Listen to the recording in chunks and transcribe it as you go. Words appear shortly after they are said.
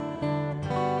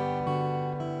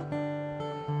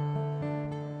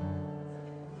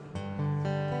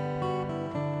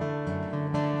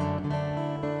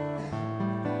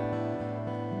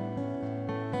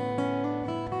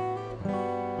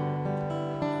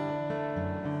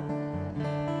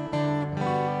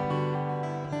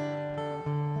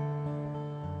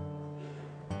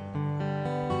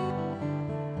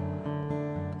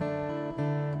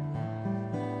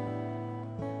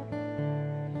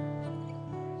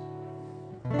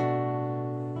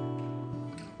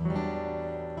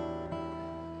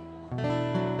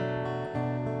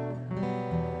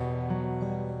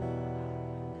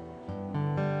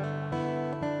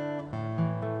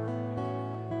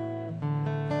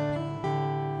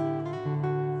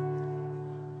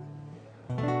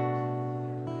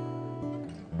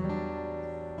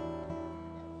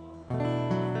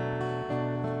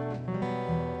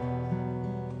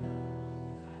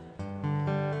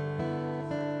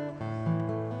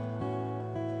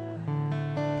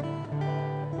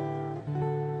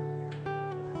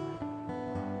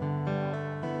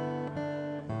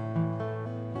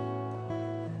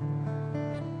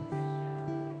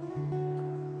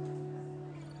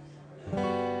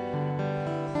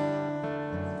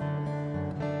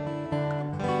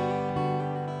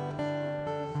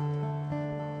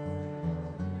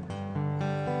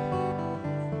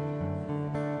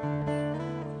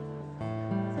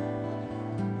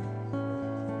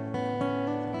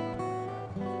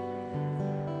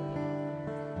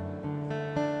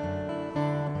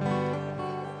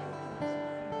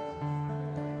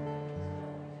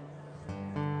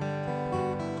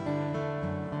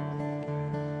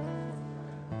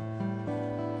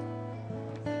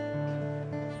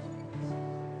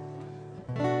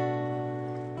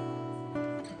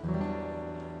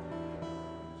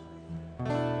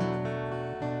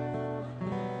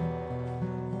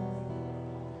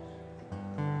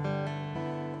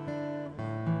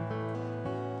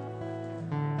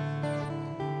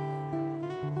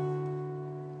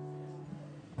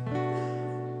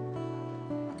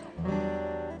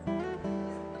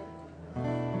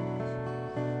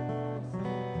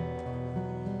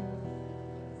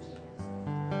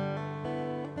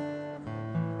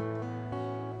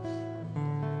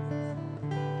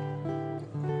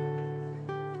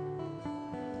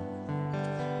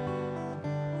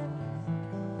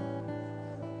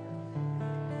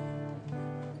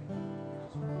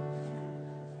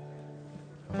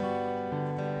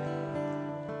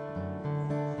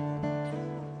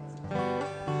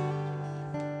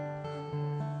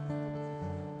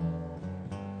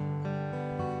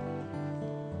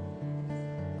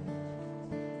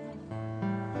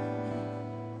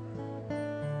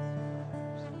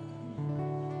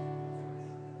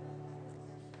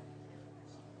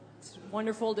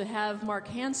Wonderful to have Mark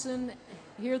Hansen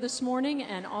here this morning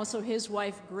and also his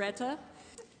wife Greta.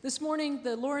 This morning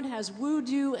the Lord has wooed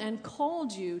you and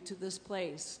called you to this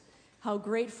place. How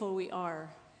grateful we are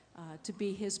to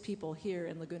be his people here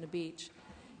in Laguna Beach.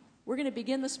 We're going to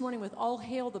begin this morning with All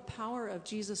Hail the Power of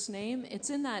Jesus' Name. It's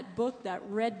in that book, that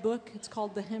red book. It's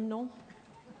called the Hymnal.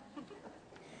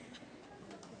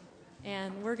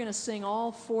 And we're going to sing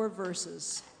all 4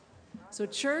 verses. So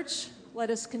church, let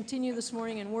us continue this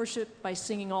morning in worship by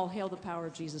singing All Hail the Power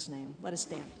of Jesus' Name. Let us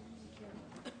stand.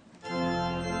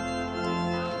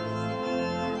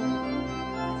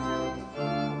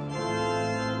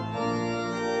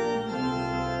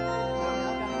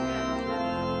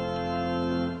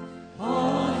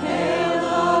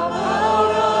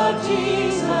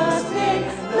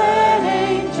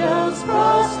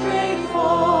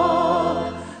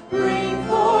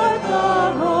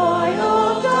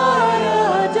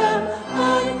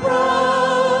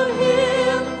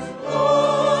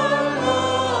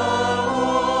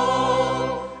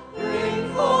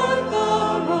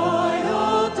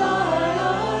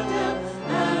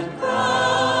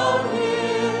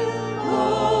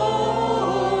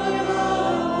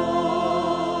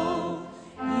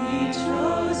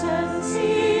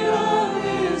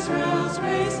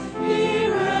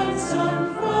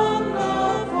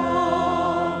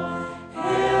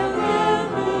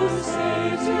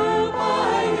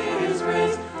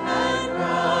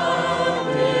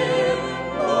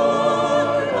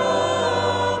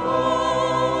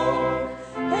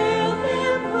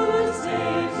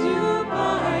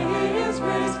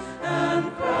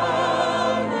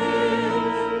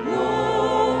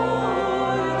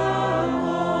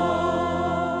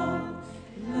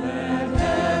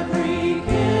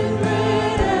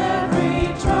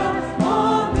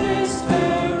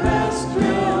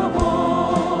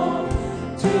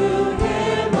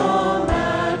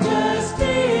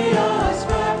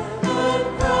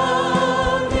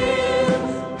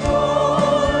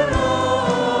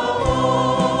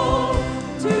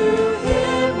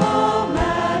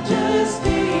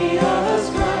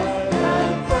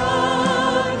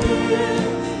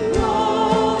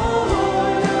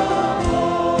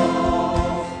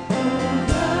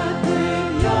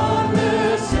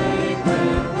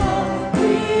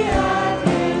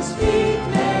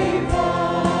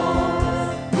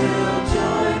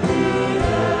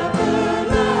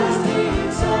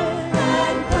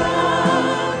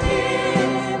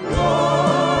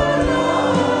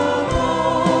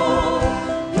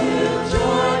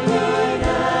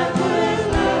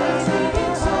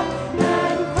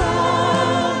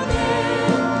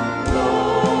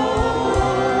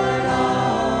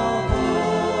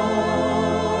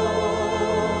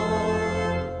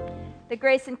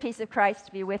 Grace and peace of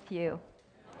Christ be with you.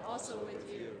 Also with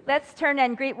you. Let's turn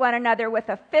and greet one another with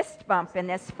a fist bump in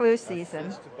this flu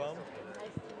season.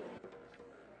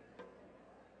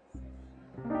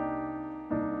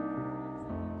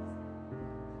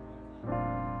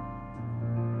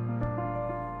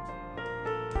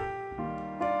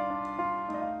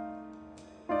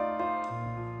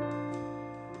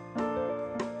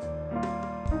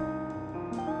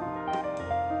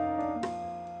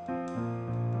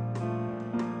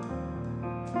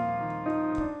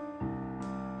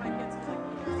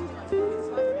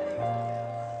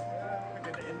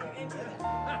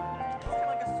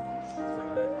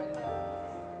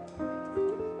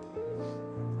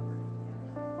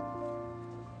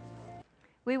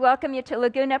 We welcome you to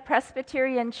Laguna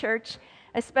Presbyterian Church,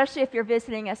 especially if you're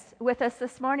visiting with us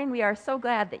this morning. We are so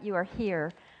glad that you are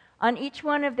here. On each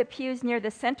one of the pews near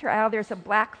the center aisle, there's a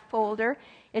black folder.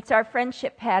 It's our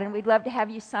friendship pad, and we'd love to have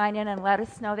you sign in and let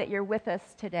us know that you're with us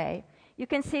today. You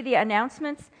can see the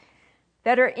announcements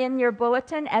that are in your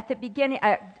bulletin. At the beginning,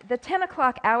 the 10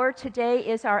 o'clock hour today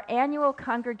is our annual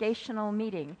congregational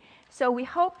meeting. So we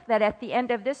hope that at the end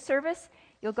of this service,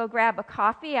 you'll go grab a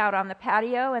coffee out on the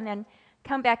patio and then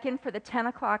come back in for the 10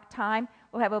 o'clock time.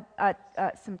 We'll have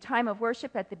some time of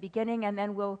worship at the beginning, and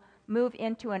then we'll move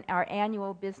into our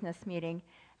annual business meeting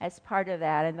as part of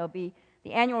that. And there'll be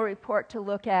the annual report to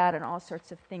look at and all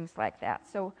sorts of things like that.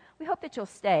 So we hope that you'll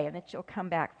stay and that you'll come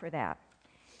back for that.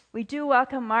 We do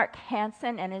welcome Mark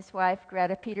Hansen and his wife,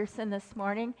 Greta Peterson, this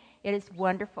morning. It is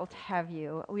wonderful to have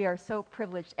you. We are so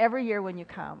privileged every year when you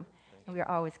come. And we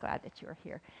are always glad that you are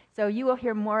here. So you will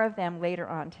hear more of them later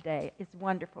on today. It's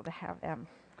wonderful to have them.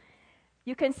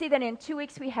 You can see that in 2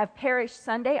 weeks we have Parish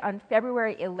Sunday on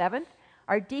February 11th.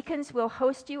 Our deacons will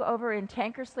host you over in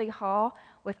Tankersley Hall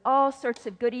with all sorts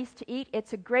of goodies to eat.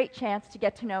 It's a great chance to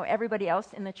get to know everybody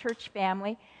else in the church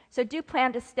family. So do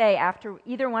plan to stay after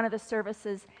either one of the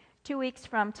services 2 weeks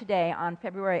from today on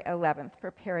February 11th for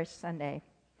Parish Sunday.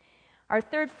 Our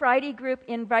Third Friday group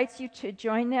invites you to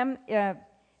join them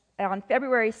on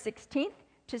February 16th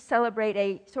to celebrate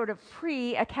a sort of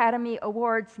pre-Academy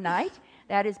Awards night.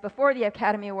 That is before the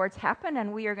Academy Awards happen,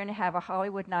 and we are going to have a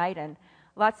Hollywood night and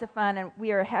lots of fun. And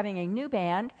we are having a new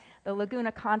band, the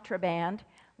Laguna Contra Band,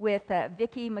 with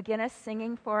Vicki McGinnis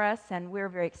singing for us, and we're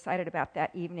very excited about that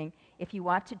evening. If you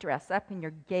want to dress up in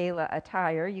your gala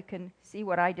attire, you can see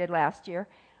what I did last year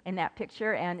in that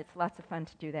picture, and it's lots of fun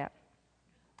to do that.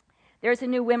 There's a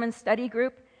new women's study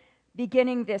group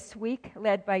beginning this week,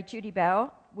 led by Judy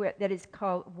Bell, that is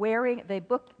called Wearing, the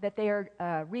book that they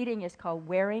are reading is called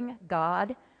Wearing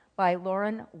God by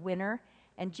Lauren Winner,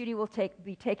 and Judy will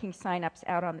be taking sign-ups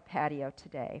out on the patio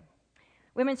today.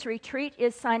 Women's Retreat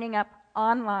is signing up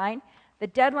online. The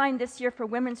deadline this year for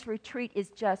Women's Retreat is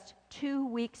just 2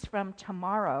 weeks from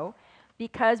tomorrow.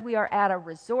 Because we are at a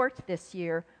resort this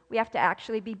year, we have to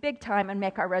actually be big time and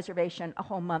make our reservation a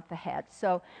whole month ahead.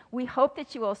 So we hope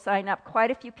that you will sign up.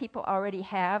 Quite a few people already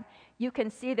have. You can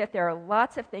see that there are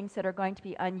lots of things that are going to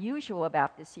be unusual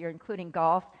about this year, including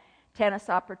golf, tennis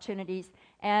opportunities,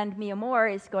 and Mia Moore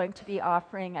is going to be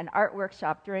offering an art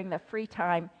workshop during the free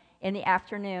time in the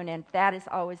afternoon, and that is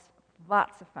always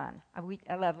lots of fun.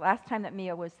 I love last time that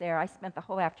Mia was there, I spent the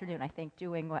whole afternoon, I think,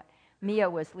 doing what Mia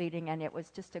was leading, and it was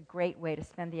just a great way to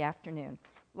spend the afternoon.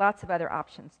 Lots of other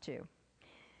options, too.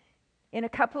 In a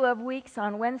couple of weeks,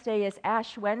 on Wednesday is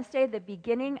Ash Wednesday, the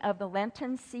beginning of the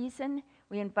Lenten season.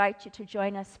 We invite you to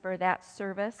join us for that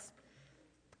service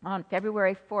on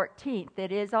February 14th.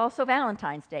 It is also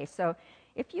Valentine's Day, so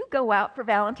if you go out for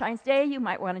Valentine's Day, you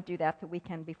might want to do that the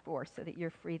weekend before so that you're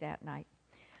free that night.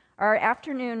 Our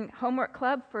afternoon homework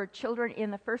club for children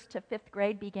in the 1st to 5th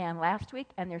grade began last week,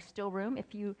 and there's still room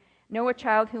if you know a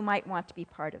child who might want to be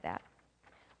part of that.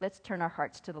 Let's turn our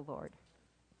hearts to the Lord.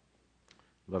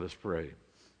 Let us pray.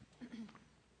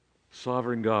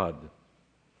 Sovereign God,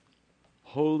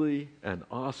 holy and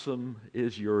awesome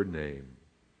is your name.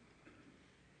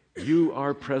 You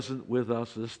are present with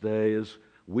us this day as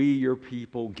we, your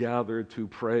people, gather to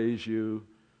praise you,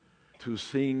 to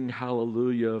sing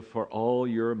hallelujah for all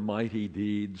your mighty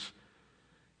deeds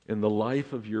in the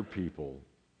life of your people.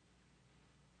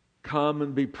 Come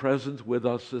and be present with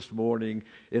us this morning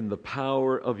in the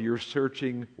power of your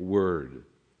searching word.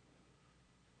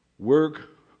 Work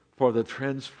for the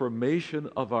transformation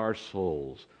of our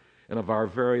souls and of our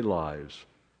very lives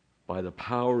by the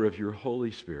power of your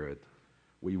Holy Spirit.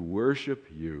 We worship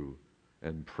you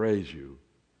and praise you.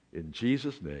 In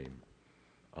Jesus' name,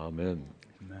 amen.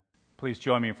 Amen. Please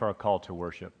join me for a call to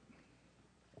worship.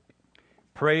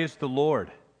 Praise the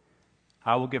Lord.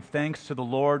 I will give thanks to the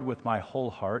Lord with my whole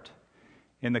heart,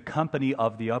 in the company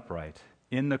of the upright,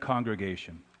 in the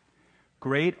congregation.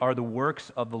 Great are the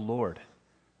works of the Lord,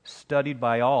 studied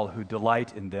by all who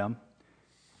delight in them.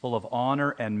 Full of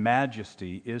honor and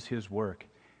majesty is his work,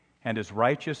 and his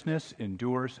righteousness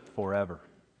endures forever.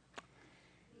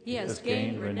 He has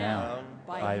gained renown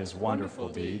by his wonderful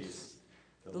deeds.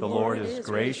 The Lord is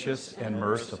gracious and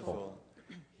merciful.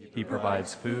 He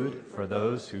provides food for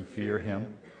those who fear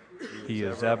him. He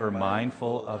is ever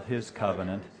mindful of his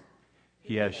covenant.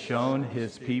 He has shown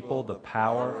his people the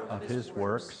power of his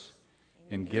works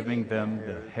in giving them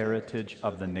the heritage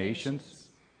of the nations.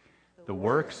 The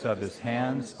works of his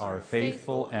hands are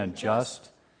faithful and just.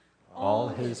 All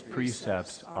his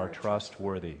precepts are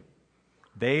trustworthy.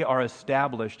 They are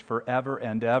established forever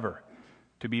and ever,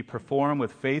 to be performed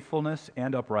with faithfulness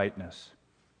and uprightness.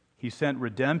 He sent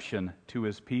redemption to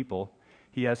his people.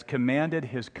 He has commanded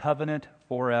his covenant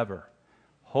forever.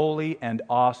 Holy and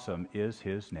awesome is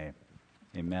his name.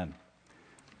 Amen.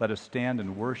 Let us stand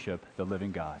and worship the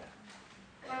living God.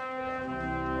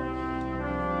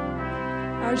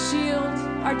 Our shield,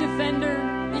 our defender,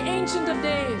 the Ancient of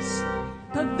Days,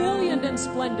 pavilioned in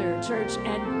splendor, church,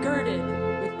 and girded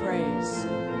with praise.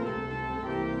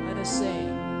 Let us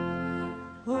sing.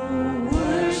 Oh,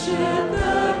 worship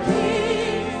the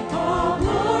King, all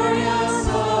glorious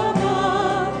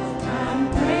above,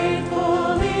 and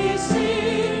gratefully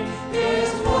sing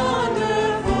his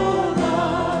wonderful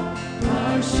love.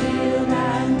 Our shield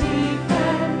and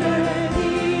defender,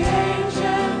 the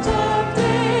Ancient of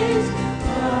Days,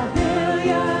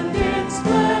 pavilioned in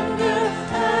splendor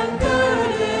and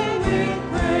girded with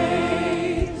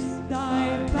praise. Thy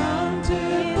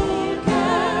bountiful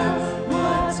care,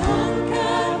 what tongue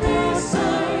can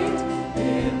recite?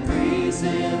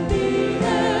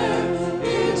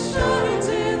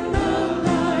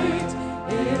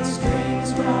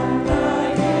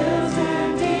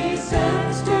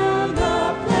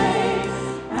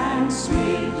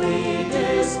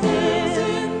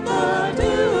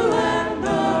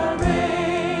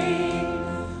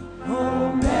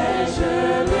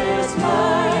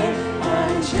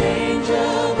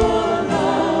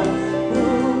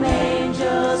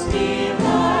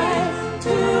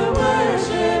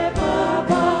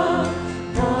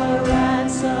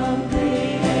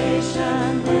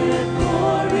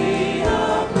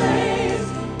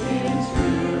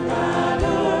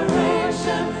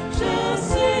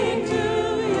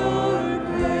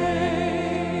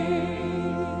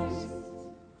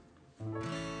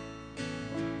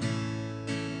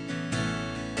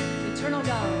 Eternal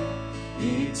God.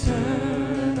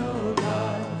 Eternal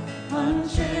God,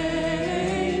 unchanging,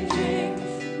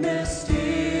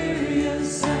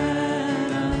 mysterious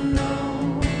and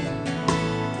unknown.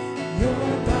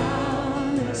 Your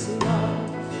boundless love,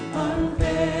 unfailing,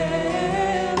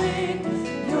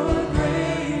 your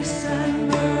grace and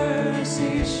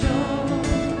mercy shown.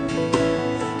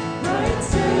 Bright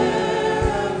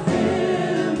seraphim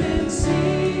in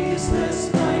ceaseless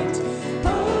flight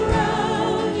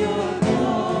around your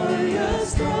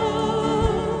glorious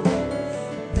throne.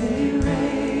 They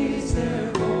raise their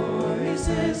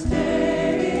voices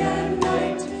day and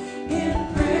night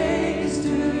in praise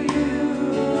to you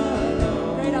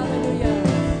alone. Great hallelujah.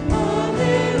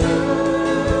 Hallelujah.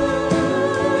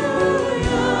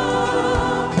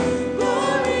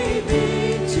 Glory be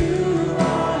to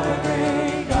our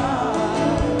great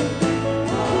God.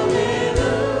 Hallelujah.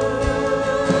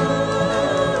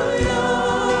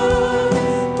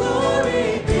 Glory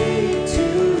be to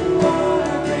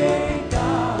our great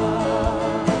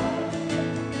God.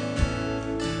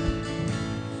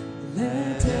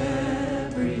 Let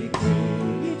every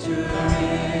creature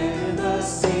in the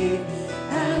sea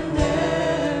and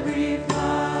every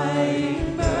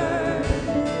flying bird,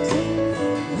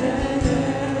 let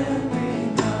every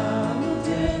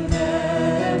mountain,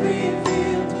 every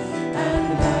field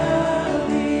and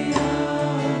valley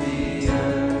of the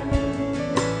earth,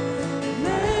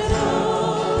 let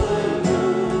all the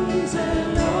moons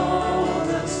and all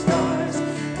the stars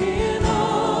in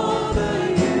all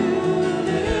the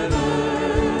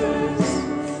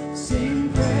universe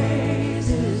sing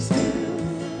praises to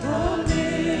the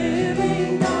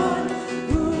living God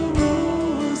who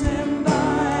rules and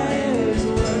by His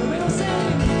word. We'll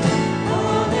sing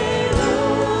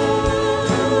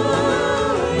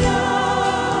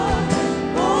Hallelujah.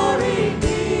 Glory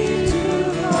be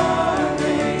to our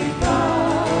great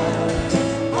God.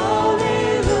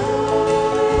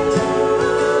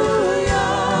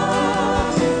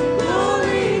 Hallelujah.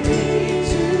 Glory be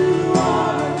to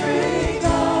our great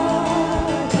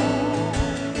God.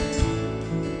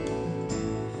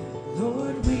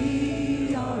 Lord,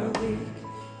 we are weak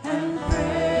and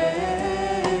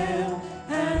frail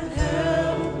and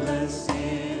helpless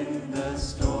in the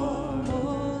storm.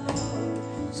 Oh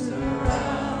Lord,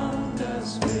 surround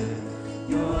us with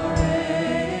your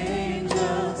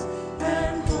angels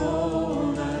and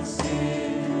hold us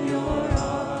in your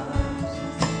arms.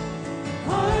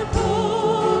 Our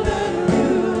cold and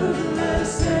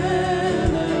ruthless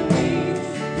enemy,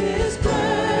 his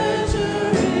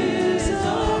pleasure is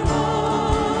our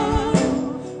harm.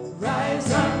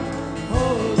 Rise up, O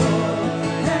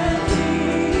Lord, and we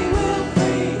will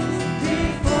flee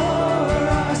before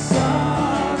our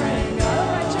sovereign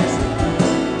God.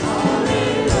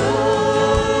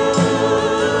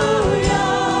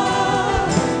 Hallelujah.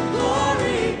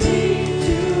 Glory be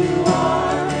to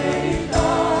our great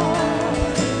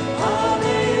God.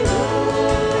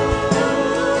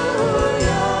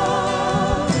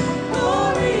 Hallelujah.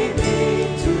 Glory be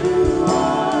to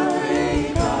our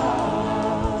great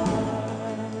God.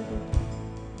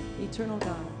 Eternal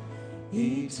God.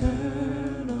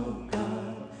 Eternal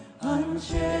God,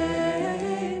 unchanging,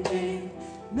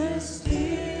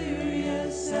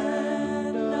 mysterious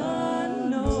and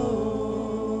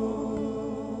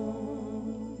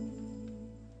unknown.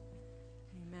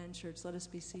 Amen, church. Let us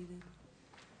be seated.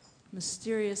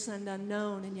 Mysterious and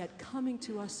unknown, and yet coming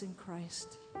to us in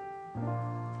Christ.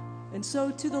 And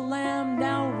so to the Lamb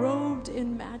now robed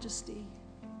in majesty,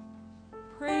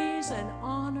 praise and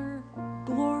honor,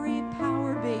 glory,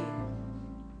 power be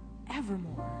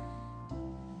evermore.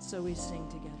 And so we sing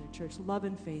together, church, love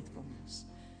and faithfulness.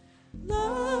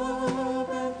 Love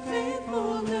and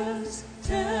faithfulness,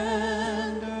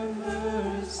 tender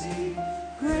mercy,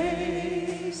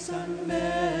 grace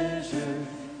unmeasured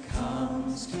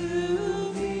comes to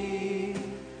me.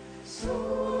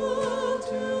 So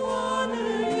to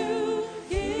honor you,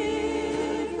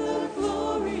 give the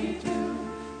glory due.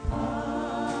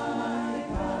 I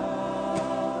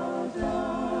bow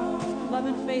down. Love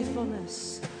and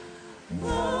faithfulness.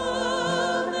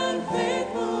 Love and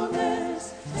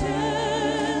faithfulness,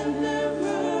 tender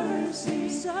mercy,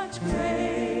 such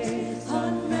grace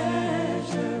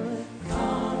unmeasured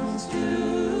comes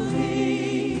to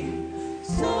me.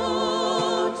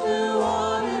 So to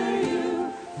honor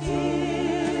you,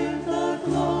 give the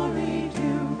glory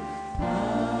due.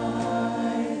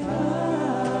 I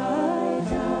bow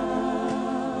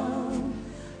down,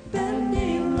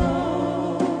 bending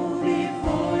low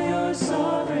before your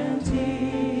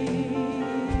sovereignty.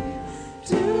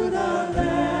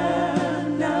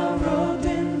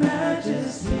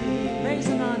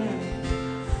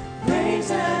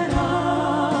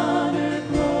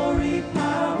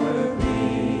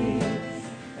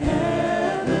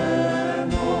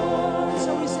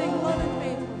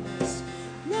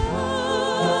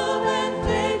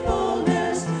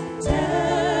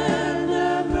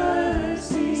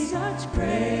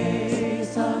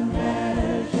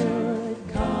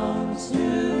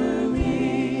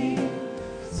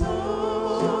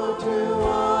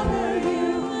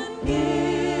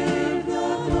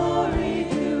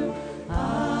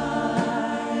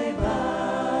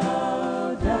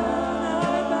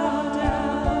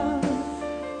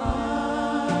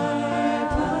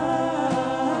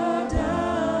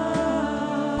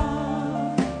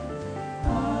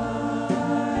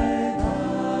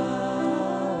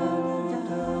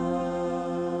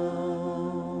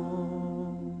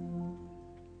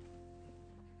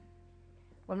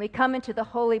 we come into the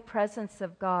holy presence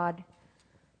of God,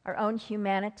 our own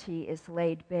humanity is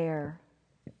laid bare.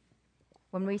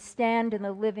 When we stand in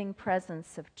the living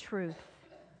presence of truth,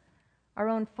 our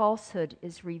own falsehood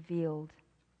is revealed.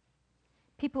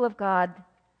 People of God,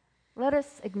 let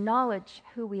us acknowledge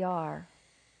who we are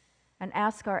and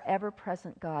ask our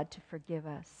ever-present God to forgive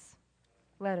us.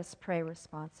 Let us pray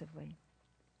responsively.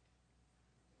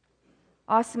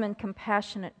 Awesome and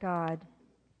compassionate God,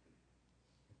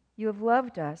 you have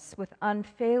loved us with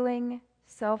unfailing,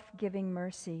 self-giving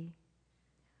mercy,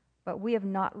 but we have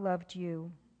not loved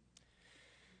you.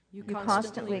 You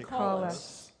constantly call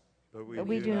us, but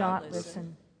we do not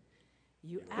listen.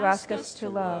 You ask us to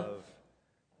love,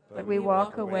 but we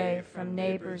walk away from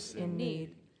neighbors in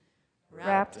need,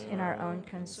 wrapped in our own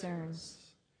concerns.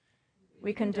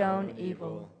 We condone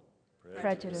evil,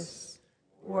 prejudice,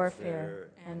 warfare,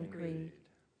 and greed.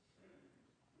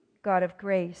 God of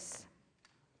grace,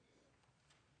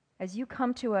 as you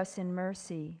come to us in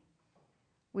mercy,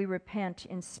 we repent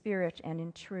in spirit and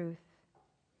in truth,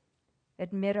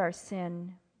 admit our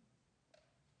sin,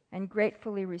 and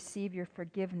gratefully receive your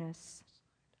forgiveness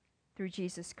through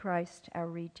Jesus Christ, our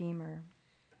Redeemer.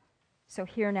 So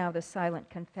hear now the silent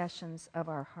confessions of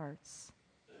our hearts.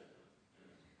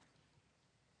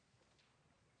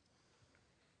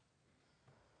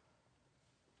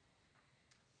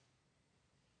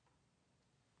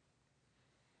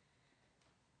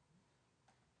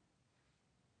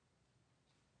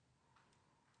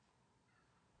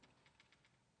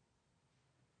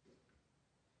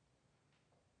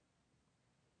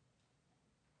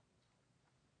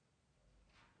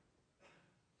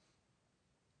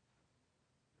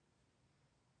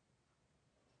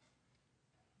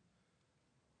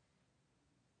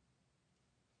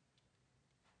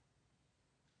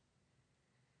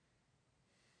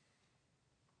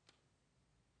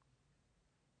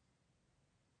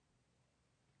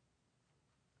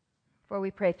 For we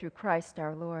pray through Christ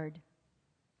our Lord.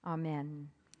 Amen.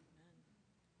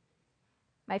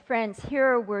 My friends, here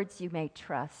are words you may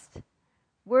trust,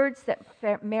 words that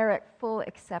merit full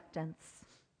acceptance.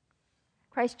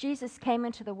 Christ Jesus came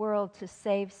into the world to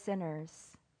save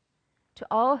sinners. To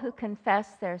all who confess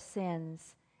their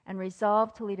sins and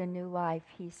resolve to lead a new life,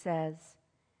 he says,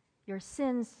 your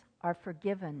sins are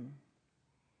forgiven.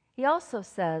 He also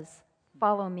says,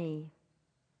 follow me.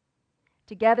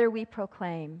 Together we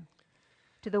proclaim,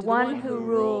 to the one who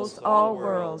rules all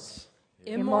worlds,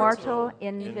 immortal,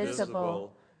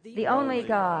 invisible, the only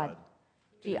God,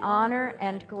 be honor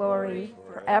and glory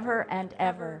forever and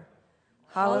ever.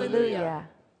 Hallelujah.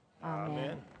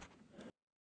 Amen.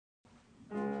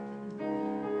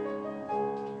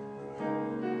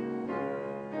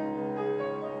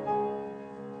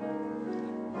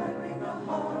 I bring a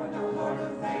heart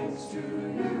of thanks to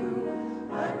you.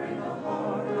 I bring a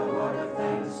heart of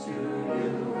thanks to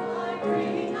you. I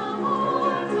bring a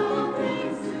heart of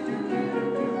thanks to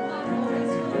you. My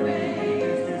voice will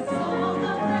raise the song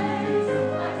of praise.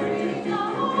 I bring a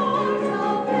heart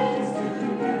of thanks to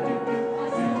you. My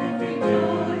spirit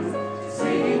rejoices,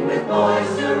 singing with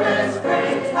boisterous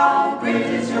praise. How great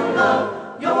is your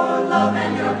love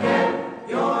and your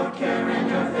care and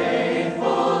your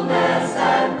faithfulness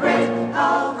and grace.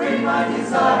 How great my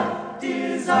desire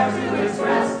to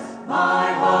express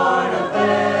my heart of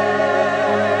thanks.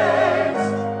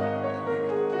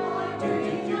 I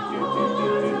bring a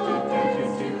heart of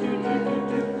thanks to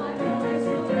you. My voice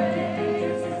will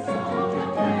raise the song of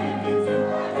praise. I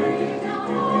bring a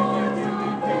heart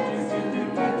of thanks to you.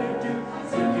 My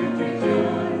spirit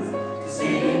rejoices,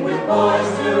 singing with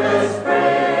boisterous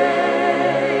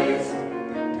praise.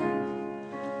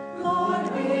 Lord,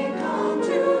 we come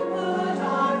to put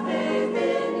our faith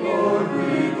in you. Lord,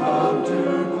 we come to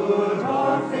put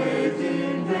our faith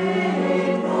in you.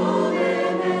 Faithful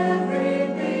in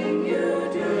everything you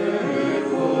do.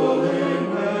 Faithful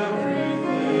in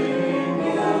everything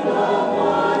you love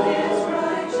what is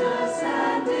righteous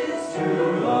and is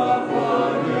true. Love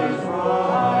what is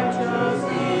righteous.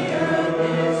 The earth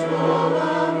is full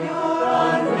of your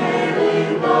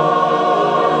unfailing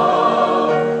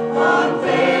love.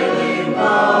 Unfailing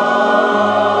love.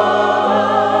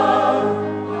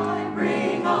 I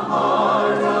bring a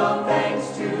heart of thanks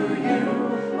to you.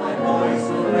 My voice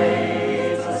will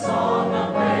raise a song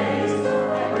of praise.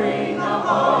 I bring a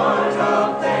heart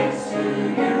of thanks to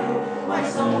you. My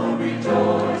soul will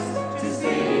rejoice to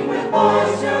sing with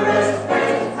boisterous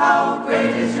praise. How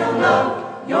great is your love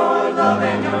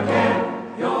and your care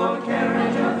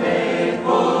and your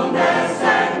faithfulness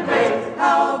and grace.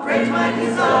 How great my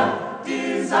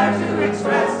desire to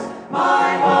express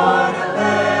my heart of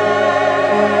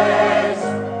thanks.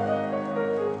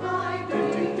 I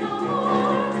bring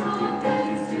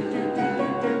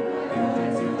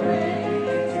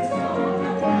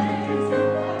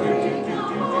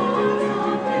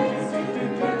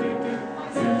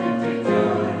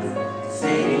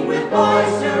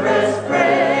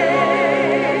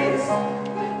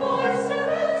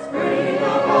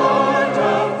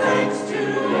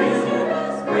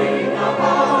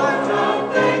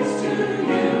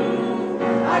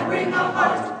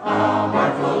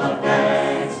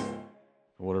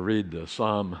the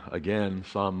psalm again,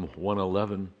 Psalm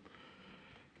 111,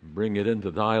 bring it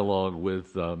into dialogue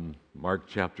with Mark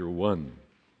chapter 1.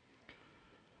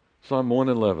 Psalm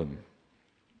 111.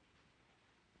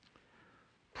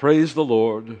 Praise the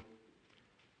Lord.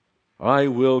 I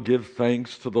will give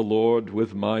thanks to the Lord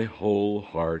with my whole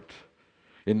heart,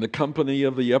 in the company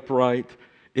of the upright,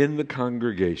 in the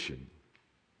congregation.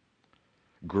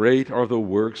 Great are the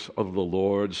works of the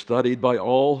Lord, studied by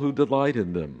all who delight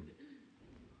in them.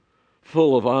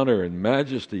 Full of honor and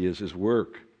majesty is his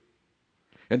work,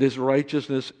 and his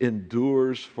righteousness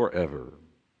endures forever.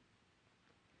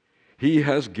 He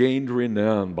has gained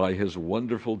renown by his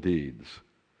wonderful deeds.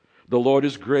 The Lord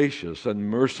is gracious and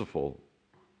merciful.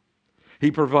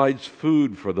 He provides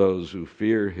food for those who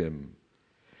fear him.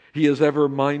 He is ever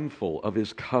mindful of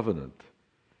his covenant.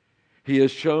 He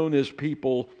has shown his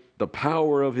people the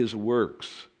power of his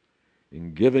works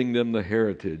in giving them the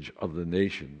heritage of the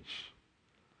nations.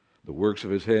 The works of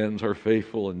his hands are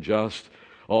faithful and just.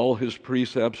 All his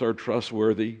precepts are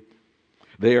trustworthy.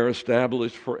 They are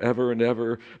established forever and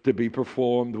ever to be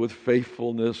performed with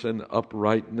faithfulness and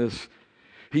uprightness.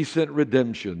 He sent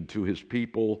redemption to his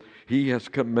people. He has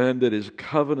commanded his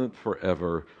covenant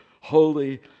forever.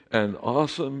 Holy and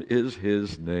awesome is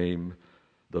his name.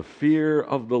 The fear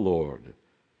of the Lord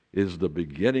is the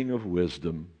beginning of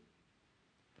wisdom.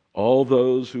 All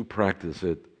those who practice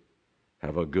it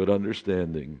have a good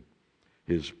understanding.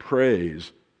 His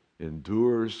praise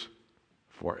endures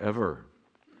forever.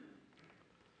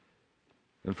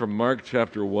 And from Mark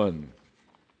chapter 1,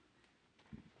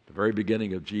 the very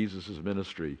beginning of Jesus'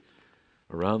 ministry,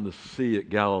 around the sea at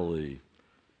Galilee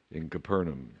in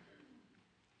Capernaum.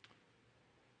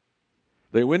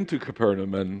 They went to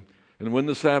Capernaum, and when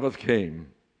the Sabbath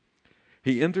came,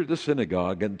 he entered the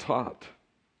synagogue and taught.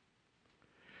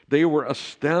 They were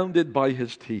astounded by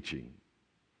his teaching,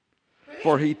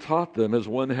 for he taught them as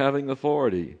one having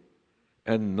authority,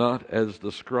 and not as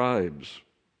the scribes.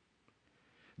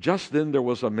 Just then there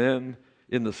was a man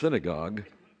in the synagogue,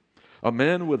 a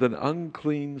man with an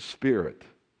unclean spirit,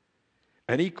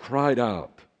 and he cried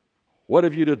out, "What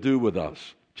have you to do with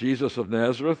us, Jesus of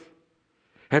Nazareth?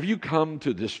 Have you come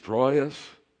to destroy us?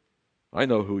 I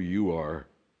know who you are,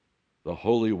 the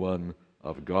Holy One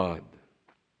of God."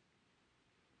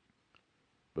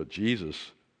 But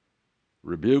Jesus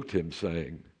rebuked him,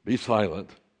 saying, "Be silent,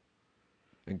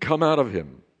 and come out of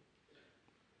him."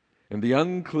 And the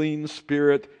unclean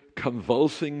spirit,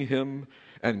 convulsing him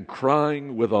and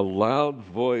crying with a loud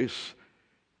voice,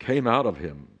 came out of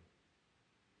him.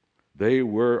 They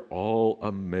were all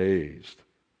amazed,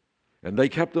 and they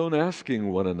kept on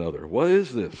asking one another, "What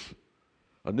is this?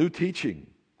 A new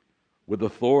teaching with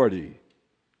authority.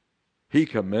 He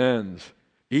commands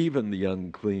even the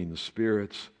unclean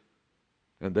spirits,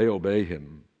 and they obey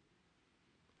him."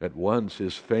 At once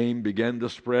his fame began to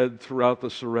spread throughout the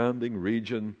surrounding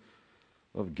region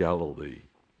of Galilee.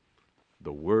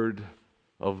 The word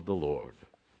of the Lord.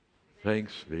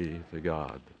 Thanks be to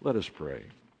God. Let us pray.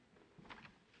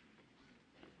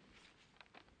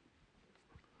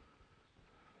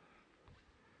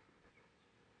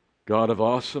 God of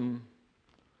awesome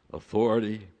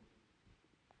authority,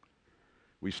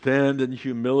 we stand in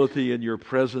humility in your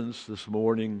presence this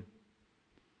morning,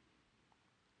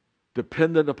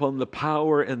 dependent upon the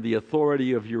power and the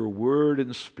authority of your word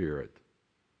and spirit.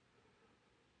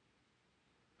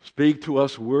 Speak to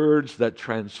us words that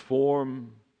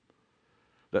transform,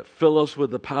 that fill us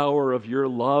with the power of your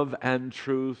love and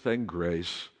truth and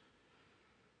grace.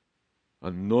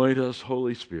 Anoint us,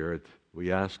 Holy Spirit,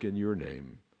 we ask in your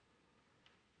name.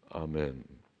 Amen.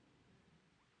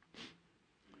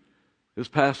 This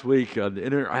past week, an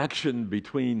interaction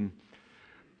between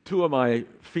two of my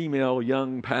female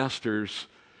young pastors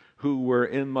who were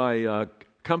in my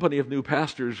Company of New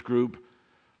Pastors group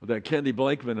that Candy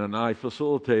Blankman and I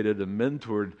facilitated and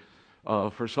mentored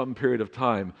for some period of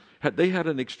time. They had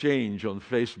an exchange on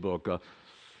Facebook.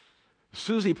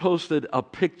 Susie posted a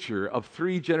picture of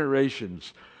 3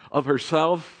 generations of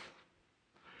herself,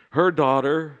 her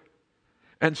daughter,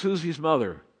 and Susie's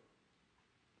mother.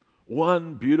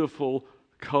 One beautiful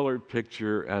colored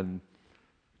picture, and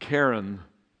Karen,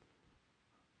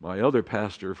 my other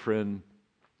pastor friend,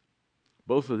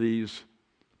 both of these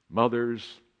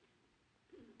mothers,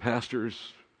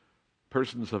 pastors,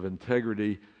 persons of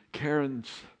integrity,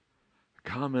 Karen's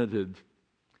commented,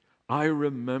 "I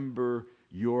remember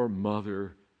your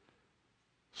mother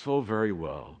so very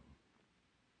well.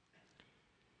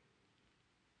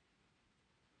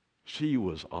 She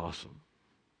was awesome.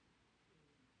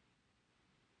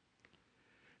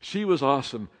 She was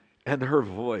awesome, and her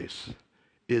voice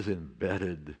is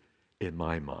embedded in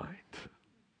my mind."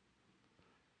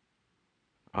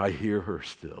 I hear her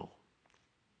still.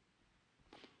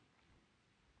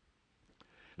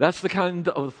 That's the kind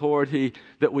of authority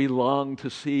that we long to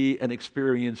see and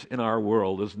experience in our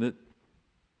world, isn't it?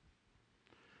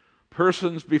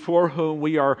 Persons before whom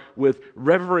we are with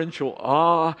reverential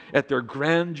awe at their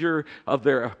grandeur, of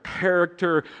their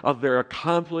character, of their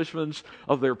accomplishments,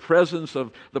 of their presence,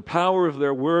 of the power of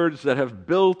their words that have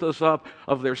built us up,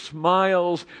 of their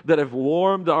smiles that have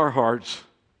warmed our hearts.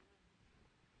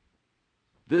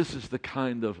 This is the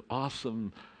kind of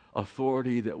awesome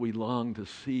authority that we long to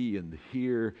see and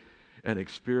hear and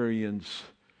experience.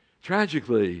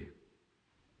 Tragically,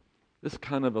 this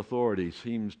kind of authority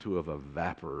seems to have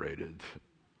evaporated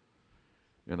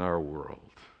in our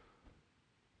world.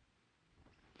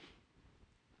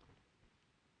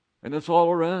 And it's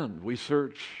all around. We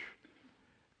search,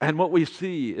 and what we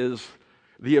see is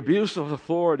the abuse of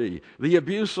authority, the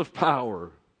abuse of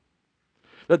power,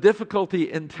 the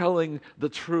difficulty in telling the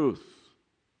truth,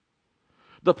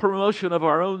 the promotion of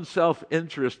our own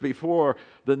self-interest before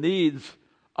the needs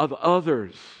of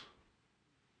others.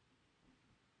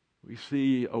 We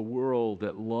see a world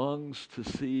that longs to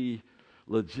see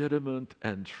legitimate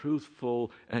and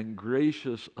truthful and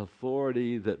gracious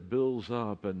authority that builds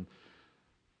up. And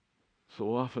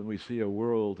so often we see a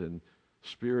world in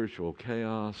spiritual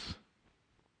chaos.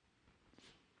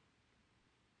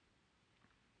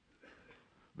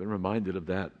 I've been reminded of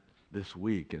that this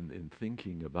week in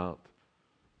thinking about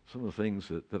some of the things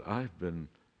that I've been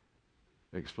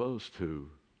exposed to.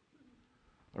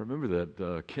 I remember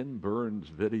that Ken Burns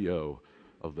video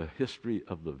of the history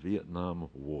of the Vietnam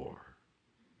War.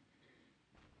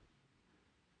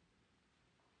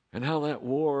 And how that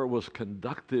war was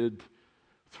conducted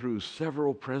through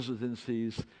several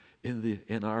presidencies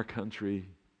in our country.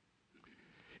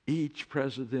 Each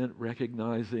president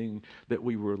recognizing that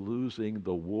we were losing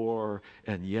the war,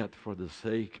 and yet for the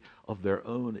sake of their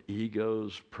own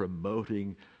egos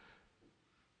promoting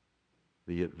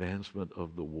the advancement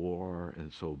of the war,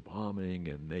 and so bombing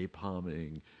and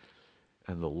napalming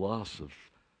and the loss of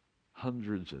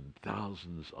hundreds and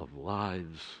thousands of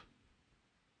lives.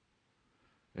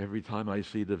 Every time I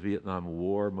see the Vietnam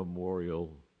War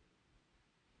Memorial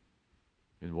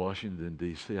in Washington,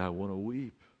 D.C., I want to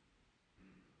weep.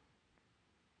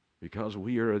 Because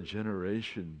we are a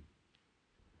generation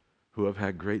who have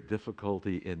had great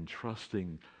difficulty in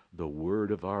trusting the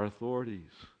word of our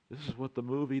authorities. This is what the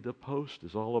movie The Post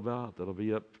is all about. That'll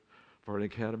be up for an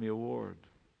Academy Award.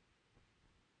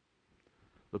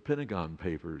 The Pentagon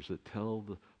Papers that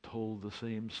told the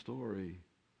same story.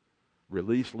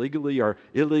 Released legally or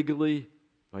illegally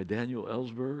by Daniel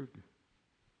Ellsberg.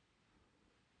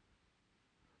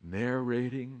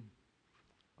 Narrating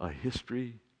a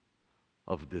history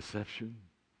of deception.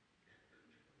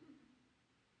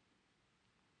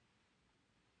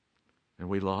 And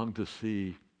we long to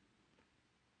see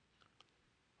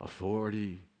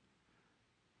authority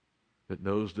that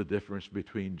knows the difference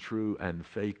between true and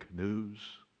fake news.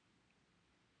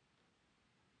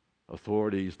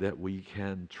 Authorities that we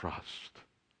can trust.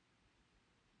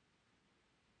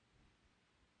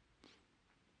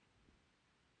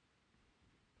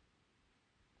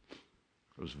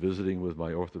 I was visiting with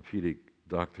my orthopedic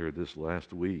doctor this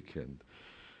last week and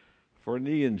for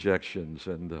knee injections,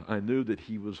 and I knew that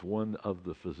he was one of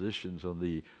the physicians on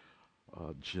the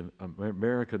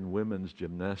American women's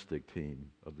gymnastic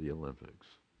team of the Olympics.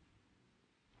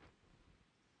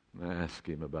 And I asked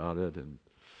him about it, and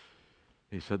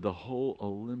he said the whole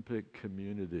Olympic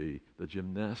community, the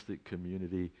gymnastic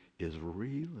community, is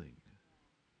reeling.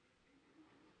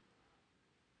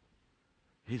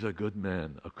 He's a good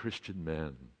man, a Christian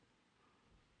man,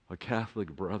 a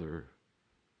Catholic brother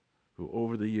who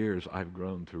over the years I've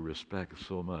grown to respect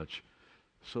so much,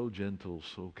 so gentle,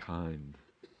 so kind,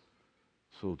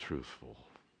 so truthful.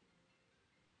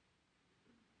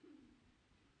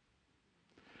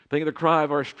 Think of the cry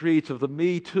of our streets of the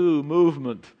Me Too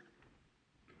movement,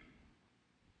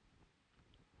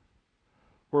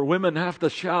 where women have to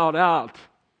shout out,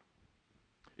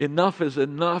 enough is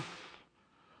enough.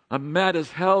 I'm mad as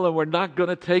hell and we're not going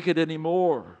to take it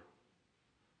anymore.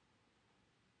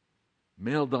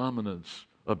 Male dominance,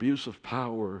 abuse of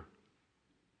power,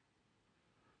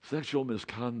 sexual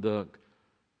misconduct.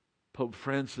 Pope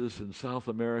Francis in South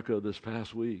America this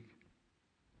past week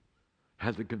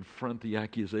had to confront the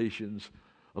accusations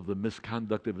of the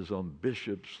misconduct of his own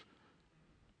bishops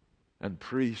and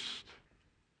priests.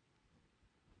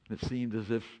 It seemed as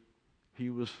if he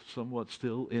was somewhat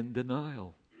still in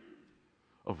denial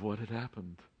of what had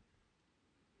happened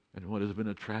and what has been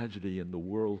a tragedy in the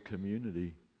world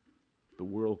community, the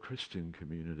world Christian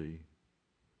community.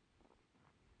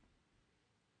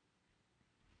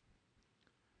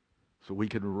 So we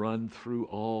can run through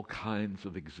all kinds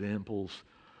of examples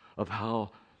of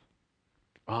how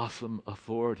awesome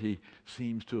authority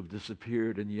seems to have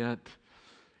disappeared, and yet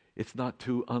it's not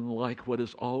too unlike what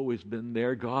has always been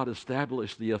there. God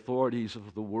established the authorities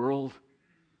of the world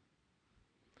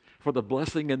for the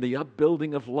blessing and the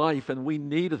upbuilding of life, and we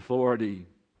need authority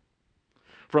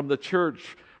from the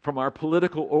church, from our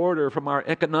political order, from our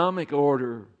economic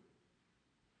order.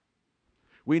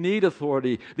 We need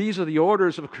authority. These are the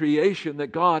orders of creation that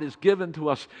God has given to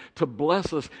us to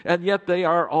bless us, and yet they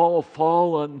are all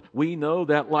fallen. We know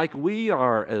that, like we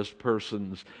are as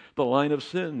persons. The line of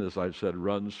sin, as I've said,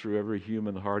 runs through every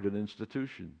human heart and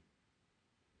institution.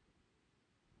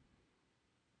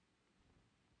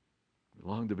 We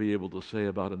long to be able to say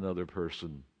about another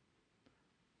person,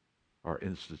 our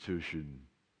institution,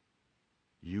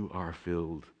 you are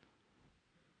filled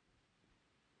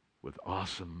with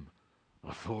awesome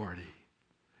authority,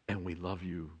 and we love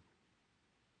you.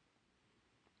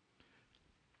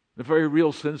 In a very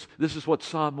real sense, this is what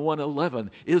Psalm 111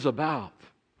 is about.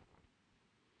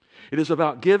 It is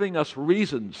about giving us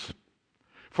reasons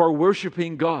for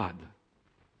worshiping God,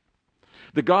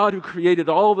 the God who created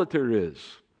all that there is,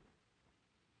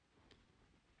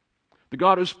 the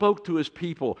God who spoke to His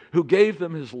people, who gave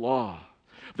them His law,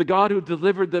 the God who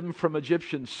delivered them from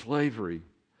Egyptian slavery,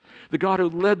 the God who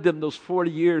led them those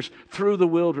 40 years through the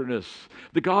wilderness,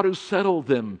 the God who settled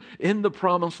them in the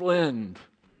promised land,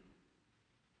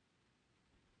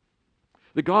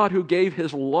 the God who gave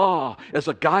His law as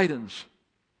a guidance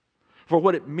for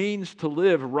what it means to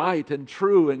live right and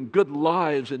true and good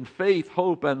lives in faith,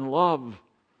 hope, and love.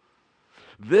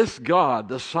 This God,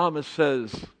 the psalmist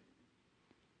says,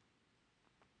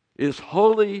 is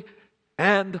holy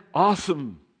and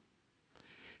awesome.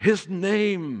 His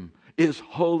name is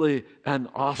holy and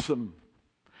awesome,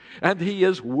 and He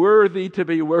is worthy to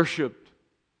be worshiped.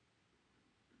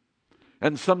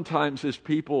 And sometimes His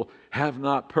people have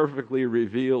not perfectly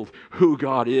revealed who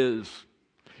God is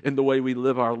in the way we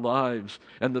live our lives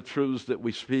and the truths that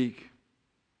we speak.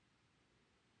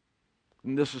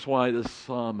 And this is why this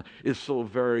psalm is so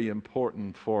very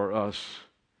important for us,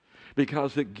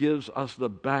 because it gives us the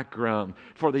background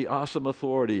for the awesome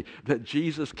authority that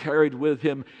Jesus carried with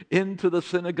Him into the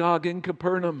synagogue in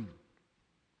Capernaum.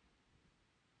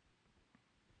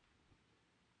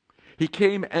 He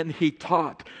came and He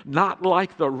taught, not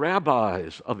like the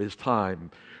rabbis of His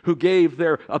time, who gave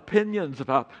their opinions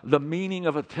about the meaning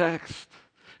of a text,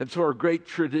 and so a great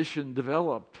tradition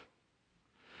developed.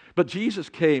 But Jesus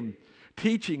came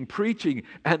teaching, preaching,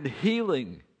 and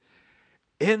healing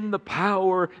in the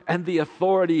power and the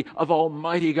authority of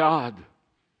Almighty God.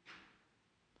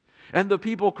 And the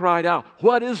people cried out,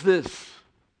 "What is this?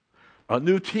 A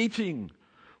new teaching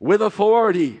with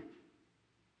authority."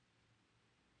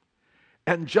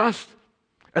 And just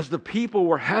as the people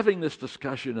were having this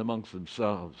discussion amongst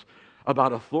themselves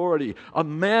about authority, a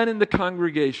man in the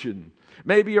congregation,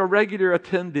 maybe a regular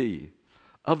attendee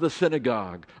of the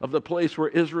synagogue, of the place where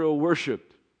Israel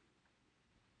worshiped,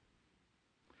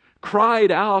 cried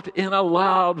out in a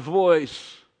loud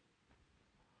voice,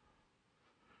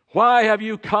 "Why have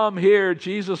you come here,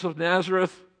 Jesus of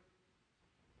Nazareth?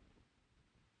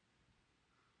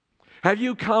 Have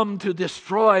you come to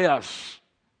destroy us?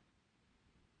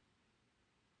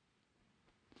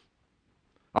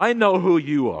 I know who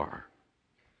you are.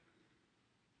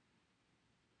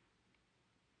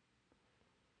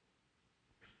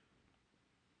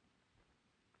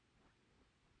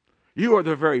 You are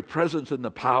the very presence and the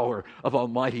power of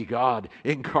Almighty God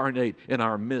incarnate in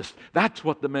our midst." That's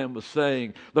what the man was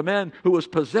saying. The man who was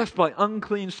possessed by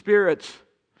unclean spirits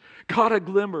caught a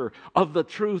glimmer of the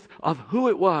truth of who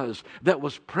it was that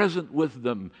was present with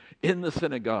them in the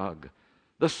synagogue.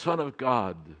 The Son of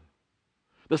God,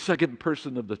 the second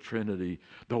person of the Trinity,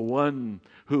 the one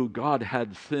who God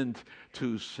had sent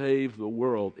to save the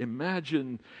world.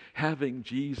 Imagine having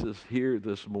Jesus here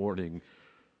this morning,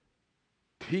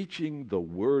 teaching the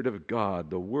Word of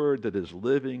God, the Word that is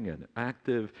living and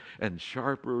active and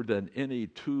sharper than any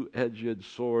two-edged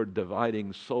sword,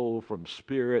 dividing soul from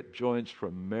spirit, joints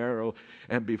from marrow,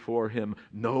 and before Him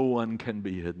no one can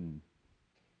be hidden.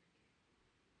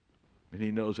 And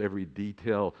He knows every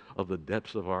detail of the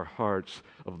depths of our hearts,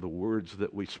 of the words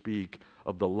that we speak,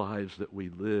 of the lives that we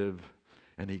live.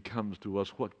 And He comes to us.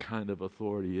 What kind of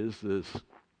authority is this?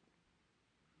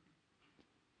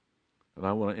 And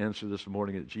I want to answer this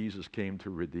morning that Jesus came to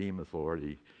redeem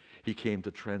authority. He came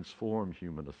to transform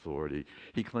human authority.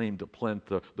 He claimed to plant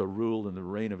the rule and the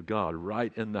reign of God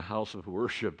right in the house of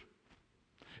worship,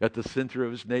 at the center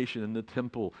of His nation, in the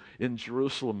temple in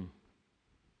Jerusalem.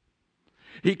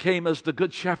 He came as the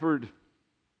Good Shepherd.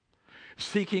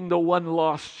 seeking the one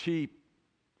lost sheep,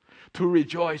 to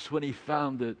rejoice when he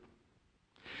found it.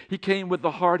 He came with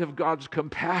the heart of God's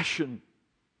compassion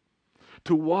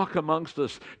to walk amongst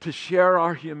us, to share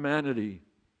our humanity,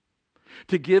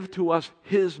 to give to us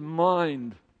his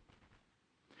mind.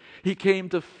 He came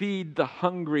to feed the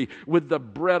hungry with the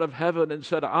bread of heaven and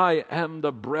said, I am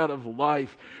the bread of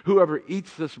life. Whoever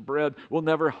eats this bread will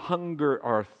never hunger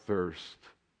or thirst.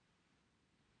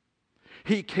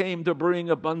 He came to bring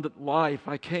abundant life.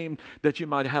 I came that you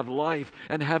might have life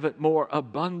and have it more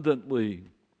abundantly.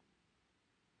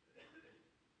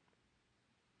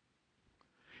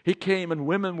 He came and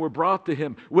women were brought to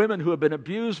him, women who have been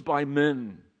abused by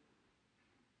men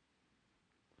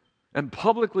and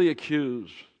publicly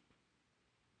accused.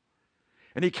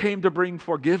 And he came to bring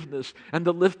forgiveness and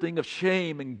the lifting of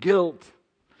shame and guilt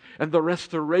and the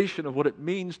restoration of what it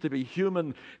means to be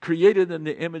human, created in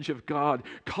the image of God,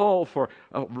 call for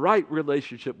a right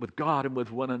relationship with God and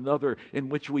with one another in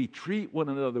which we treat one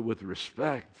another with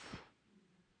respect.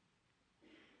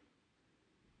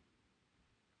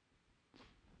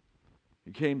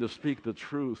 He came to speak the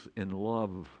truth in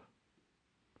love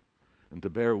and to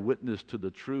bear witness to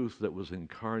the truth that was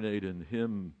incarnate in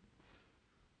him.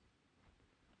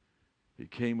 He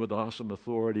came with awesome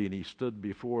authority, and he stood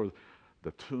before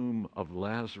the tomb of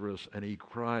Lazarus, and he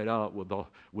cried out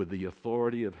with the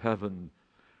authority of heaven,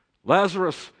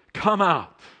 Lazarus, come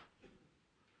out!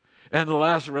 And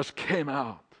Lazarus came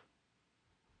out.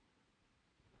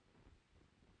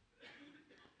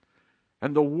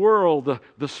 And the world,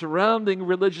 the surrounding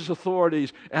religious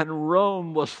authorities, and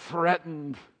Rome was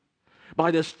threatened by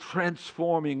this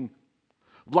transforming,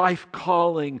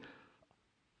 life-calling,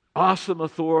 awesome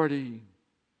authority.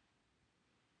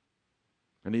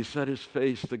 And he set his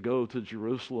face to go to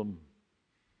Jerusalem.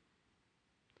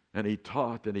 And he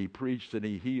taught and he preached and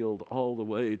he healed all the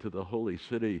way to the holy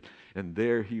city. And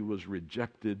there he was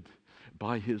rejected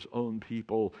by his own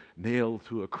people, nailed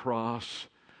to a cross,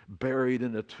 buried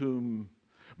in a tomb.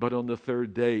 But on the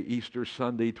third day, Easter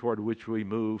Sunday, toward which we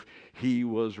move, he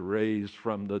was raised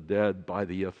from the dead by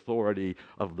the authority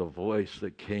of the voice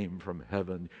that came from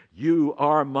heaven. You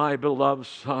are my beloved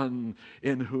Son,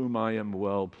 in whom I am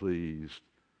well pleased.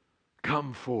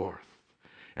 Come forth.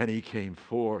 And he came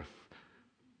forth,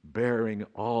 bearing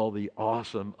all the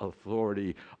awesome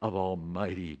authority of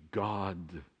Almighty God.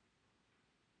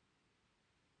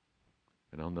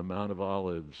 And on the Mount of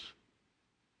Olives,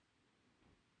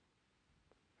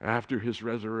 after his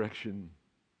resurrection,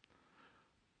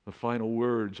 the final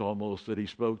words almost that he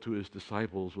spoke to his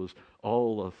disciples was,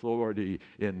 all authority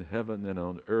in heaven and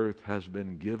on earth has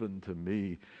been given to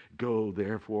me. Go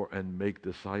therefore and make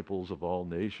disciples of all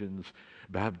nations,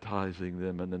 baptizing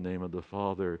them in the name of the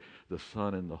Father, the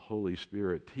Son, and the Holy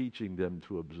Spirit, teaching them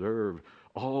to observe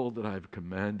all that I've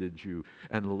commanded you.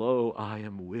 And lo, I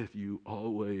am with you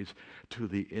always to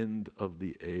the end of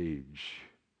the age.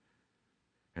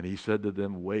 And he said to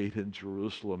them, wait in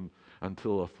Jerusalem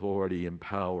until authority and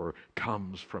power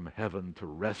comes from heaven to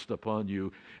rest upon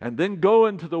you. And then go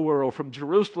into the world from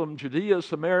Jerusalem, Judea,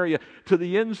 Samaria, to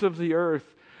the ends of the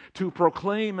earth, to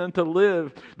proclaim and to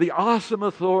live the awesome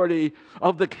authority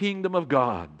of the kingdom of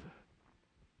God.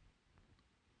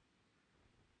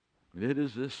 And it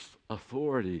is this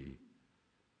authority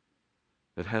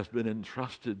that has been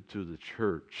entrusted to the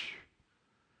church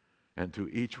and to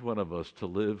each one of us to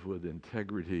live with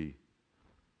integrity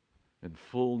and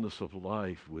fullness of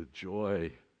life, with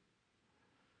joy,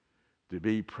 to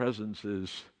be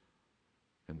presences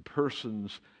and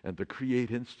persons, and to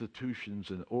create institutions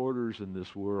and orders in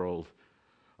this world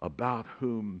about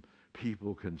whom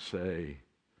people can say,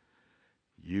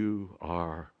 you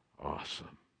are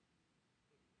awesome.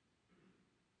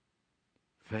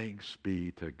 Thanks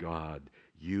be to God,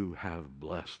 you have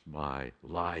blessed my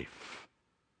life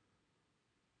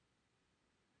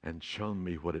and shown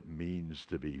me what it means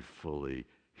to be fully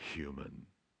human,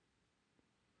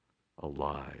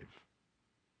 alive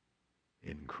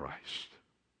in Christ.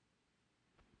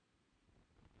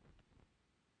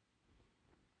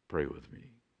 Pray with me.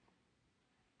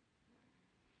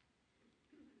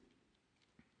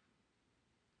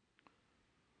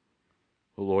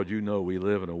 Oh Lord, you know we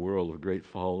live in a world of great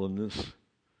fallenness,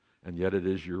 and yet it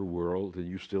is your world, and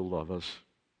you still love us.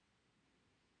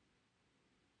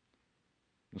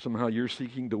 And somehow you're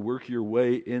seeking to work your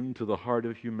way into the heart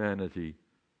of humanity,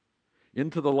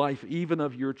 into the life even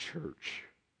of your church.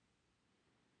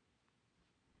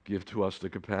 Give to us the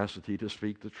capacity to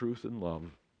speak the truth in love,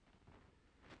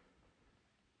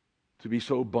 to be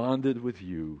so bonded with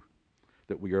you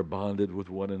that we are bonded with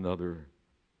one another,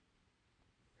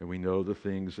 and we know the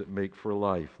things that make for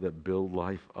life, that build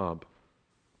life up.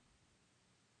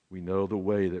 We know the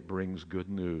way that brings good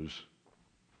news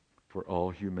for all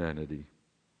humanity.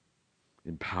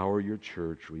 Empower your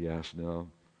church, we ask now.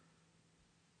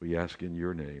 We ask in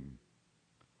your name.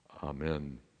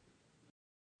 Amen.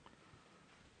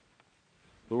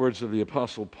 The words of the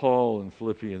Apostle Paul in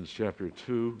Philippians chapter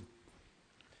 2,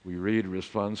 we read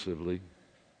responsively.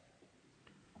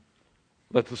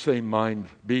 Let the same mind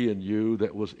be in you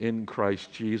that was in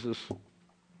Christ Jesus,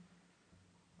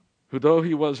 who though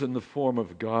he was in the form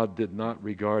of God, did not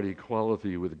regard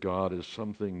equality with God as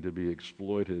something to be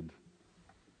exploited,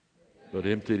 but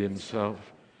emptied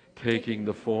himself, taking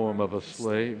the form of a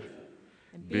slave,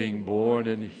 being born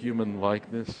in human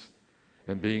likeness,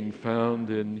 and being found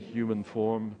in human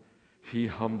form, he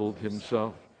humbled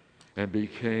himself and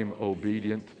became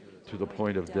obedient to the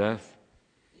point of death,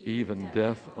 even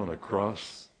death on a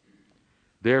cross.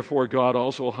 Therefore God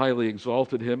also highly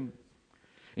exalted him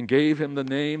and gave him the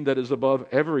name that is above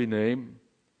every name,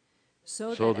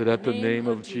 so that at the name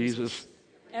of Jesus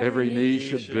every knee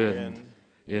should bend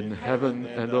in heaven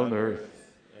and on earth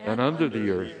and under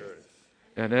the earth,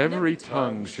 and every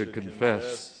tongue should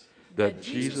confess that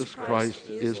Jesus Christ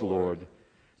is Lord,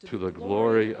 to the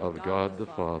glory of God the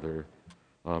Father.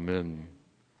 Amen.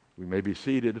 We may be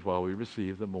seated while we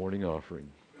receive the morning offering.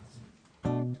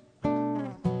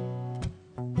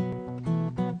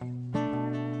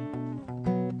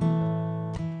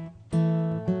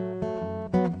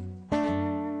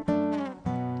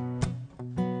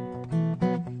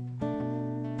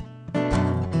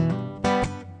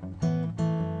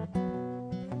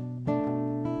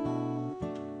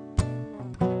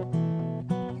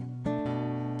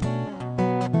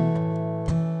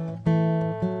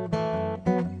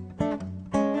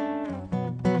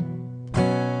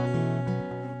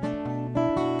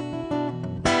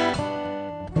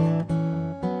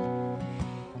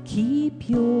 Keep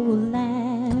your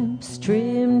lamps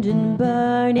trimmed and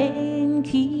burning.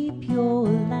 Keep your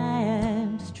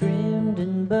lamps trimmed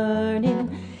and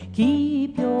burning.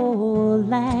 Keep your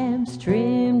lamps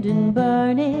trimmed and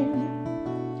burning.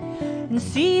 And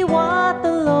see what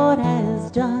the Lord has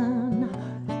done.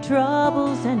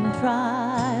 Troubles and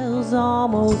trials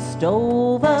almost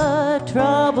over.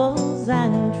 Troubles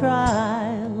and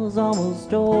trials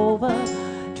almost over.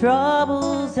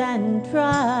 Troubles and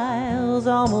trials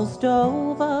almost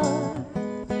over.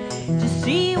 To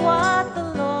see what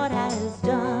the Lord has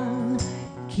done.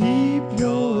 Keep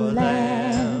your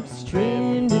lamps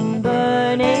trimmed and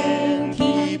burning.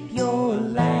 Keep your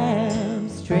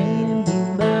lamps trimmed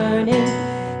and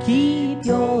burning. Keep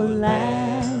your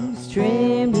lamps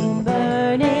trimmed and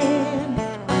burning.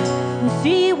 And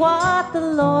see what the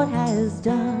Lord has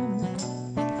done.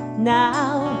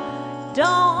 Now,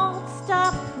 don't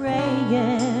stop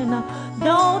praying.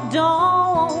 No,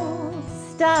 don't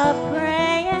stop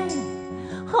praying.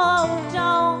 Oh,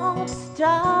 don't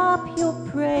stop your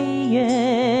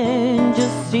praying.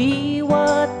 Just see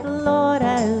what the Lord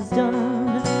has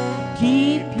done.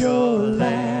 Keep your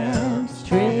lamps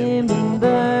trimmed and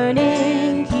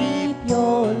burning. Keep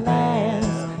your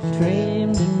lamps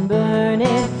trimmed and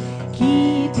burning.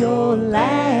 Keep your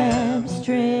lamps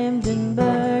trimmed and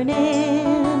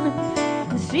burning.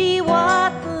 See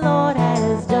what the Lord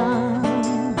has done.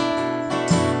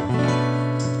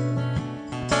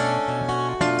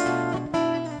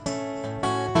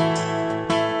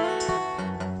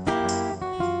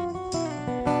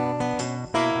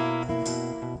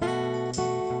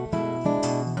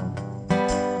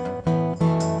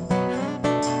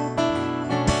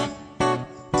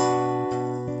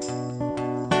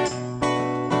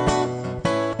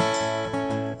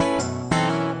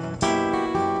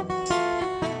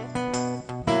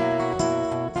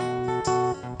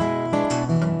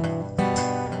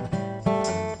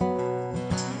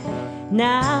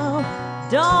 Now,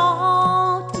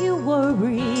 don't you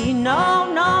worry.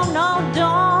 No, no, no,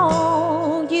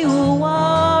 don't you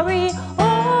worry.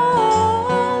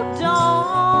 Oh,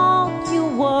 don't you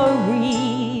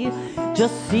worry.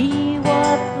 Just see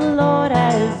what the Lord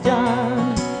has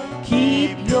done.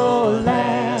 Keep your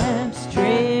lamps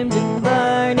trimmed and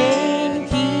burning.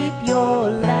 Keep your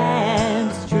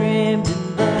lamps trimmed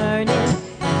and burning.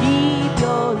 Keep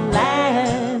your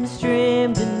lamps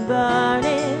trimmed and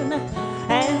burning.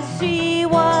 And see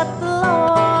what the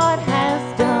Lord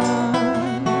has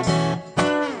done.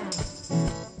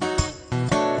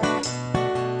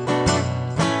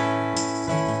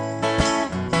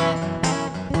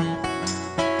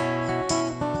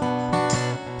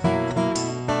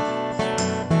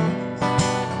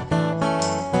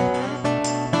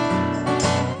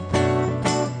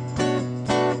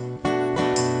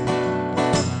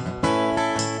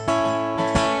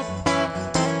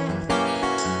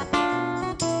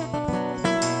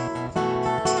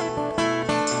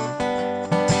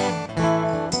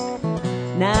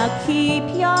 Now keep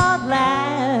your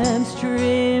lamps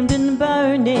trimmed and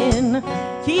burning.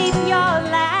 Keep your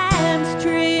lamps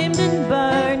trimmed and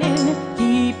burning.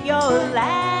 Keep your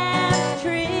lamps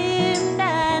trimmed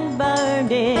and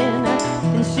burning.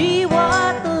 And see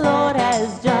what the Lord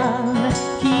has done.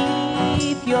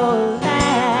 Keep your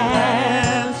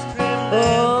lamps.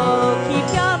 Oh, keep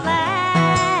your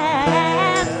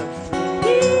lamps.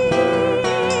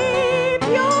 Keep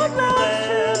your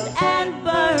lamps trimmed and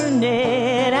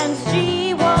burning. And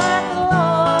see what the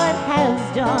Lord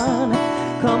has done.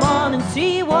 Come on and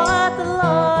see what the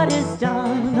Lord has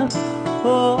done.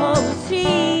 Oh,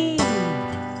 see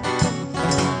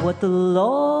what the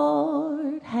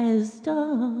Lord has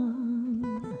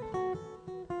done.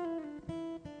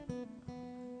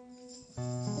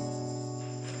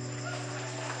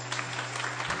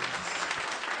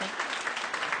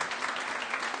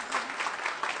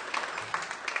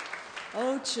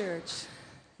 Oh, church.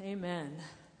 Amen.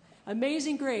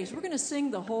 Amazing Grace. We're going to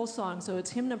sing the whole song. So it's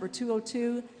hymn number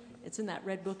 202. It's in that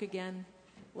red book again.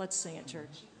 Let's sing it,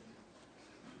 church.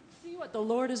 See what the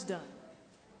Lord has done.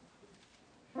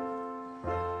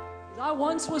 I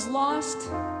once was lost,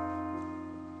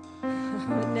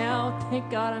 but now, thank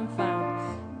God, I'm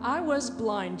found. I was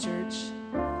blind, church,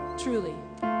 truly.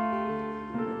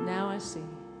 But now I see.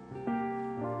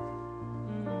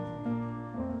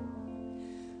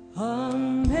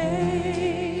 Amazing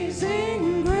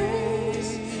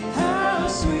grace, how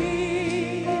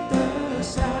sweet the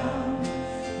sound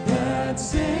that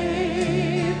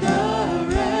saved a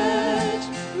wretch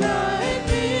like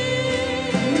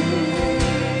me.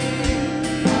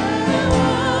 I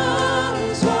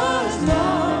once was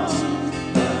lost,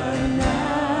 but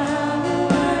now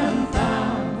I'm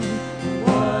found.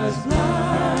 Was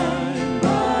blind,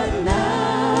 but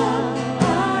now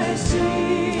I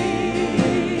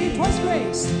see. 'Twas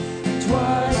grace.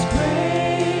 'Twas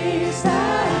grace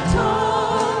that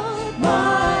taught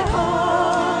my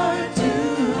heart to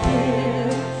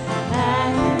give,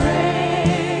 and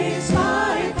grace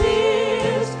my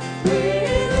fears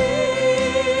relieved.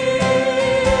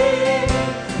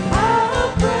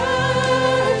 How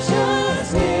precious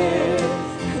here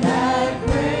that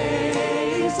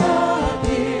grace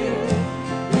appeared,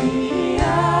 the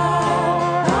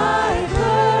hour I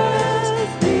first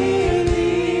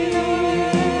believed.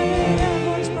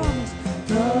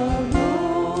 The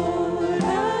Lord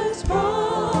has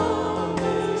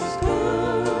promised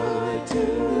good to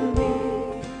me.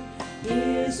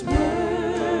 His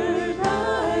word I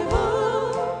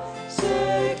hope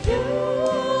secures.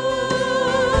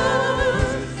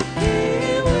 He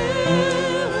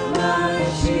will my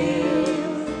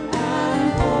shield and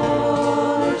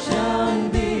portion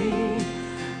be,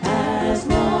 as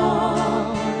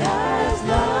long as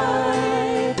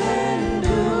life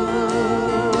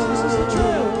endures. This is the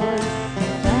truth.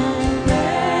 And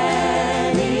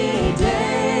many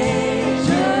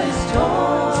dangers,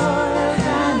 toils,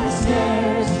 and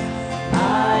snares I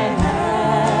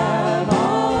have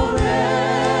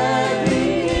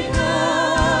already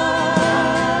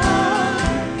come.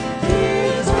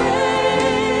 His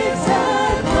grace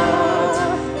has brought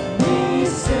me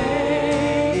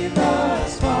safe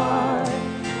thus far,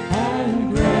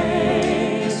 and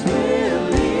grace will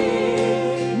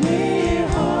lead me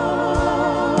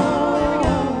home.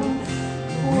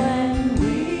 When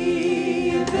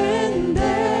we've been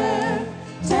there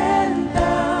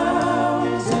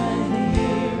 10,000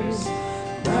 years,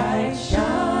 bright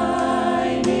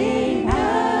shining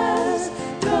as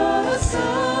the sun,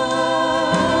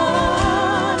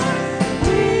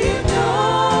 we've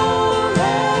no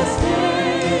less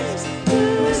days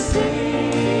to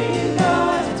sing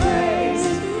God's praise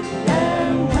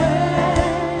than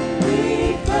when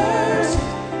we first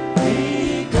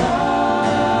begun.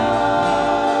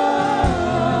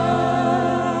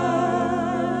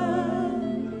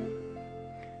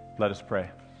 Let us pray.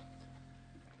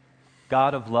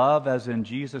 God of love, as in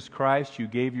Jesus Christ you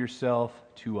gave yourself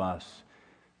to us,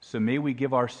 so may we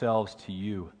give ourselves to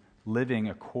you, living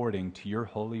according to your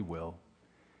holy will.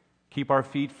 Keep our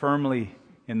feet firmly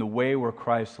in the way where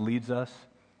Christ leads us.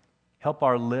 Help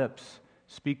our lips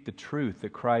speak the truth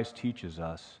that Christ teaches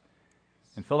us,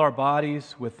 and fill our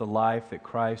bodies with the life that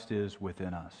Christ is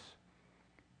within us.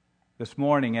 This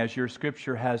morning, as your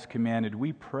scripture has commanded,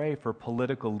 we pray for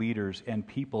political leaders and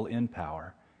people in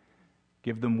power.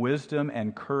 Give them wisdom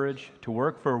and courage to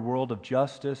work for a world of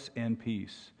justice and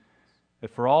peace.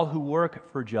 That for all who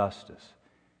work for justice,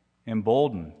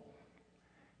 embolden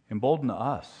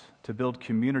us to build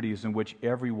communities in which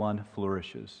everyone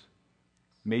flourishes.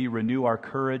 May you renew our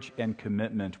courage and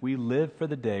commitment. We live for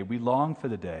the day, we long for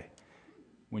the day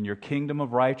when your kingdom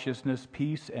of righteousness,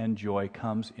 peace, and joy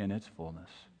comes in its fullness.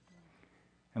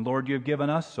 And Lord, you have given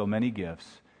us so many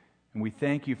gifts, and we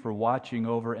thank you for watching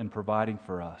over and providing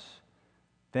for us.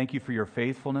 Thank you for your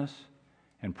faithfulness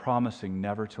and promising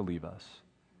never to leave us.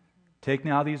 Take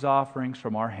now these offerings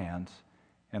from our hands,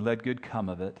 and let good come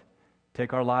of it.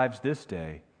 Take our lives this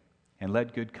day, and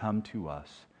let good come to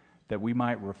us, that we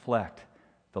might reflect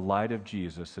the light of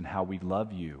Jesus and how we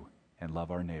love you and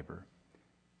love our neighbor.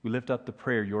 We lift up the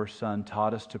prayer your Son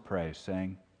taught us to pray,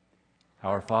 saying,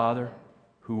 Our Father,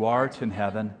 who art in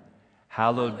heaven,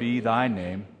 hallowed be thy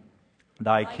name.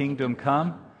 Thy kingdom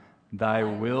come, thy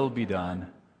will be done,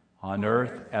 on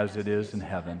earth as it is in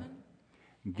heaven.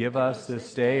 Give us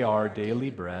this day our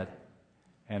daily bread,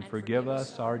 and forgive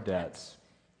us our debts,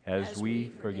 as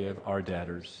we forgive our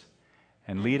debtors.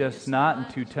 And lead us not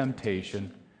into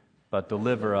temptation, but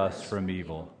deliver us from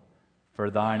evil. For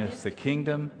thine is the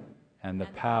kingdom, and the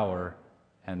power,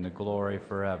 and the glory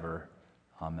forever.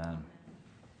 Amen.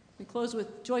 We close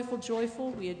with Joyful,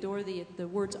 Joyful. We adore the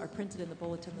words are printed in the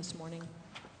bulletin this morning.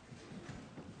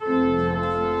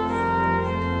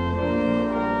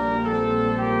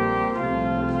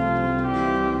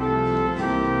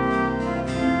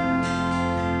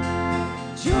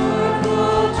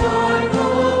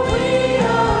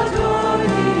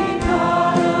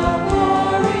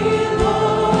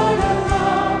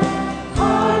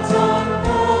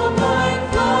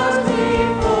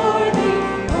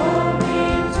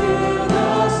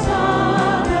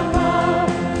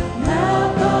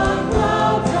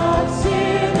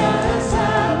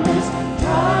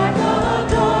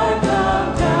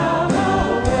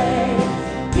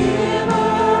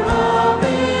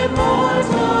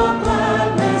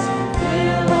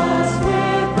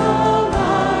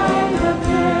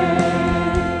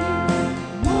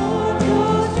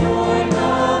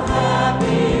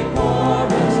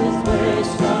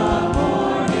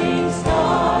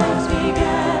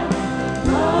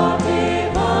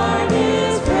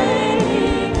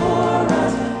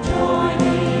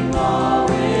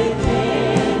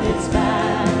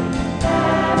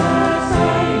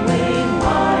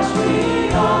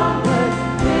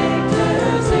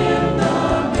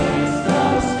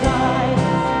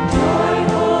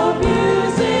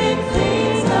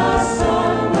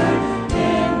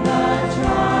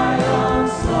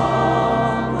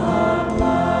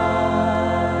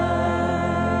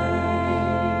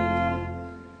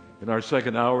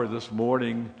 Second hour this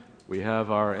morning, we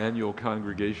have our annual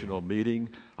congregational meeting.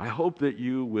 I hope that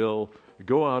you will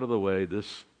go out of the way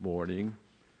this morning,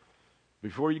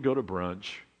 before you go to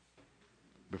brunch,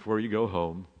 before you go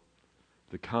home,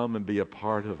 to come and be a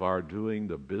part of our doing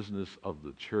the business of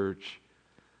the church,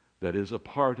 that is a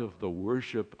part of the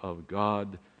worship of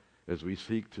God as we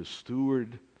seek to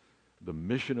steward the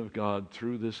mission of God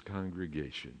through this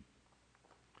congregation.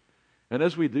 And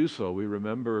as we do so, we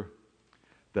remember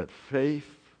that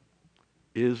faith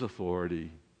is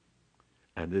authority,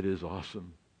 and it is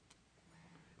awesome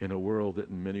in a world that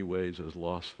in many ways has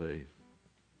lost faith.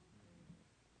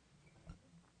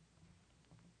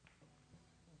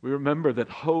 We remember that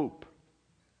hope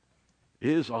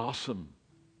is awesome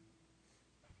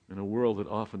in a world that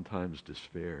oftentimes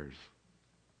despairs.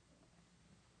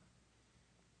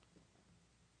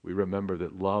 We remember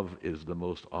that love is the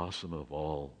most awesome of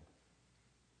all.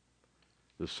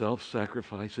 The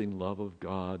self-sacrificing love of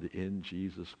God in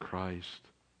Jesus Christ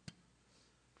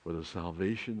for the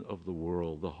salvation of the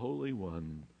world, the Holy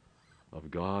One of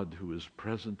God who is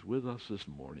present with us this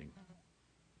morning.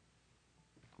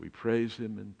 We praise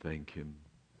him and thank him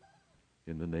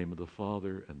in the name of the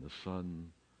Father and the Son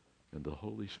and the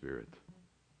Holy Spirit.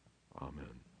 Amen.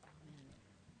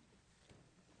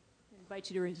 I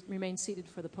invite you to remain seated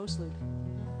for the postlude.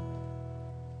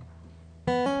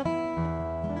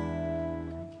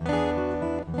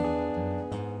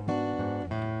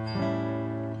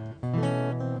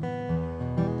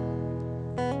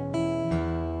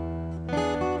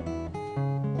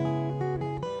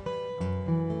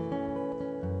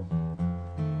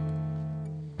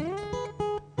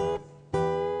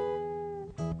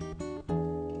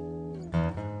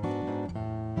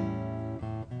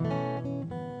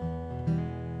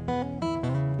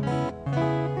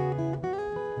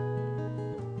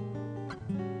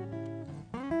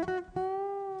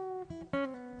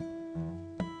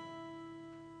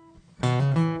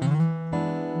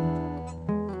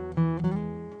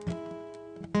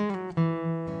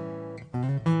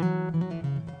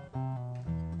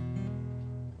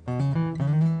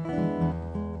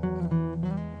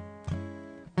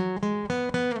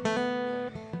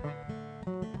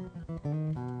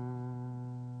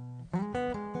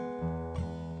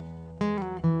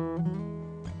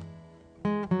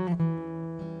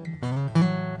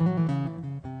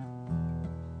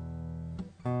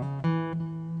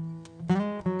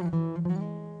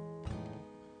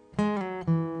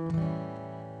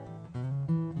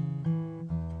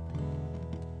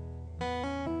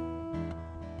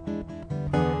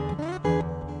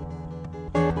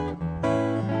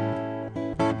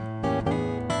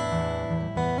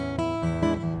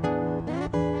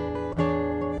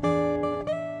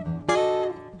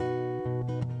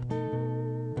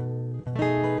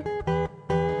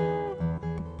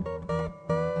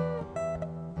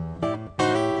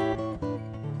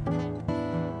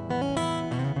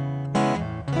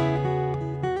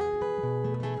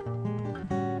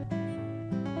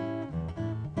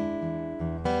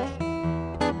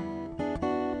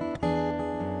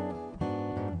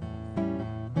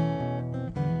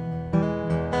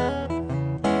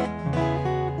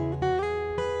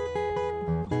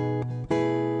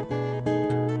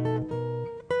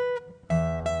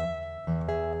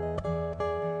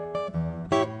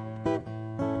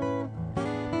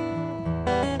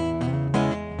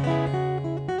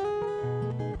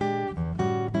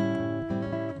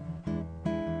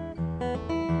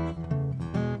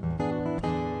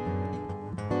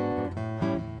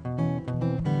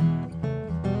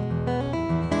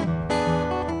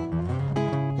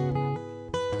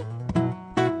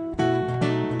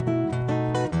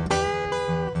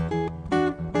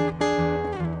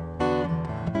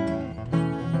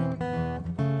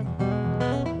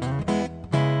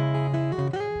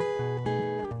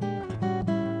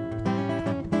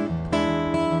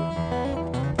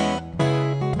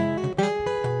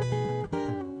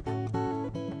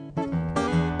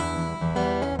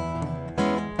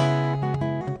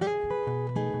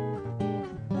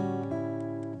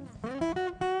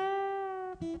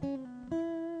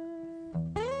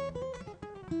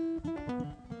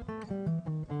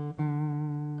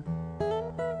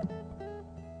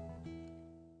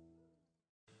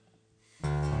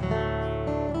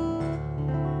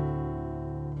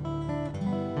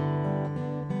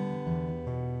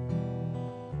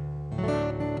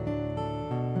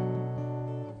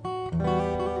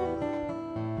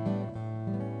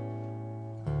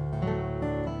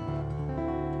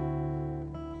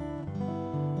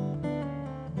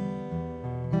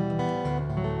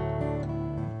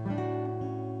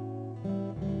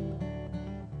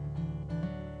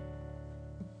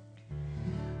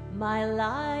 My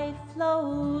life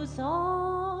flows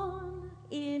on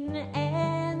in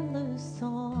endless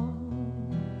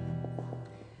song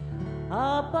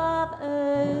above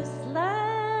earth's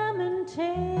lamentation.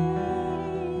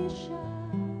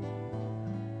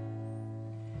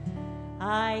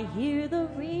 I hear the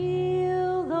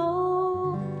real,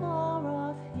 though far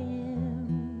off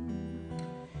hymn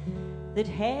that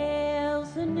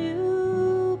hails a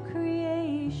new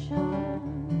creation.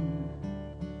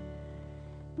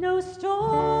 No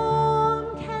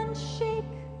storm can shake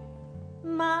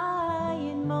my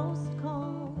inmost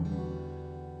calm,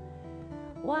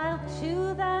 while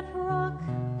to that rock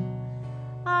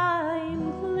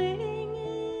I'm clinging,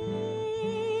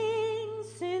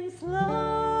 since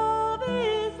love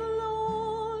is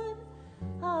Lord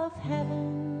of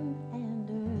heaven and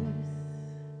earth.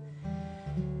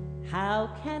 How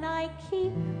can I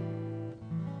keep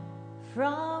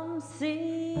from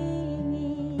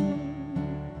singing?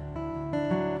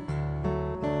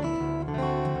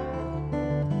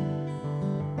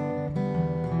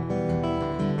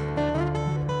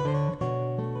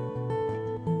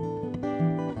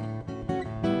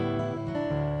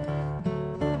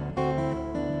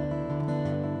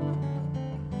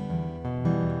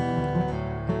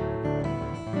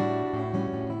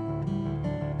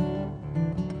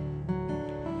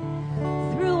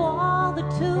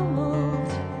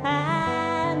 Tumult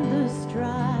and the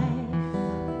strife,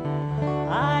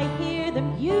 I hear the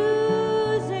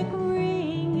music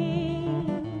ringing.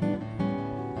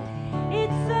 It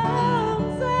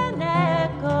sounds and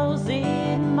echoes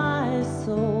in my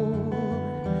soul.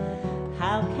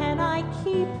 How can I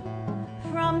keep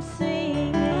from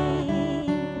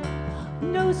singing?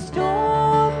 No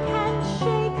storm can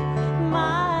shake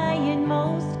my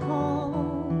inmost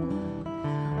calm,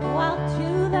 while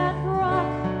to that rock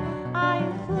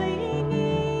I'm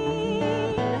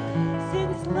clinging,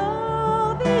 since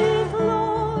love is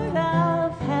Lord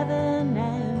of heaven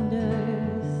and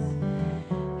earth.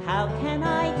 How can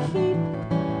I keep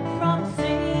from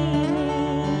singing?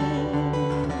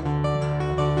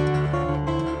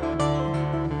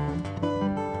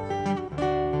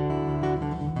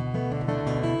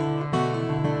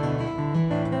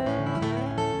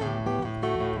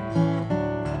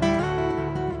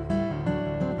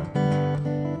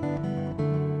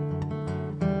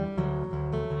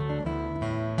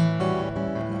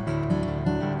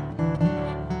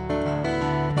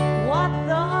 What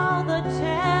though the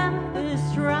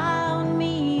tempest round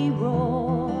me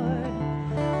roared?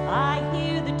 I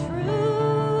hear the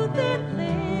truth it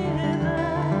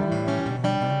liveth.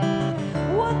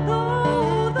 What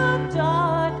though the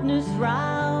darkness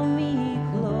round me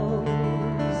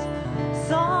close?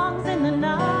 Songs in the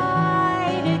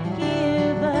night it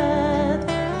giveth.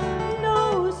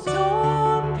 No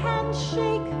storm can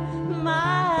shake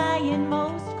my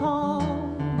inmost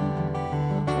calm,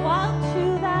 while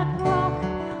to that rock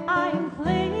I'm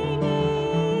clinging,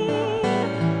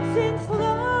 since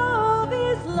love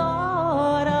is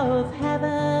Lord of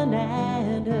heaven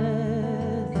and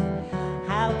earth.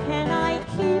 How can I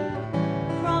keep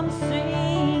from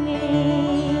singing?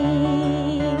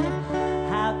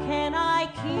 How can I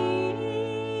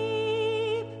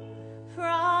keep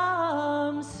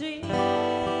from singing?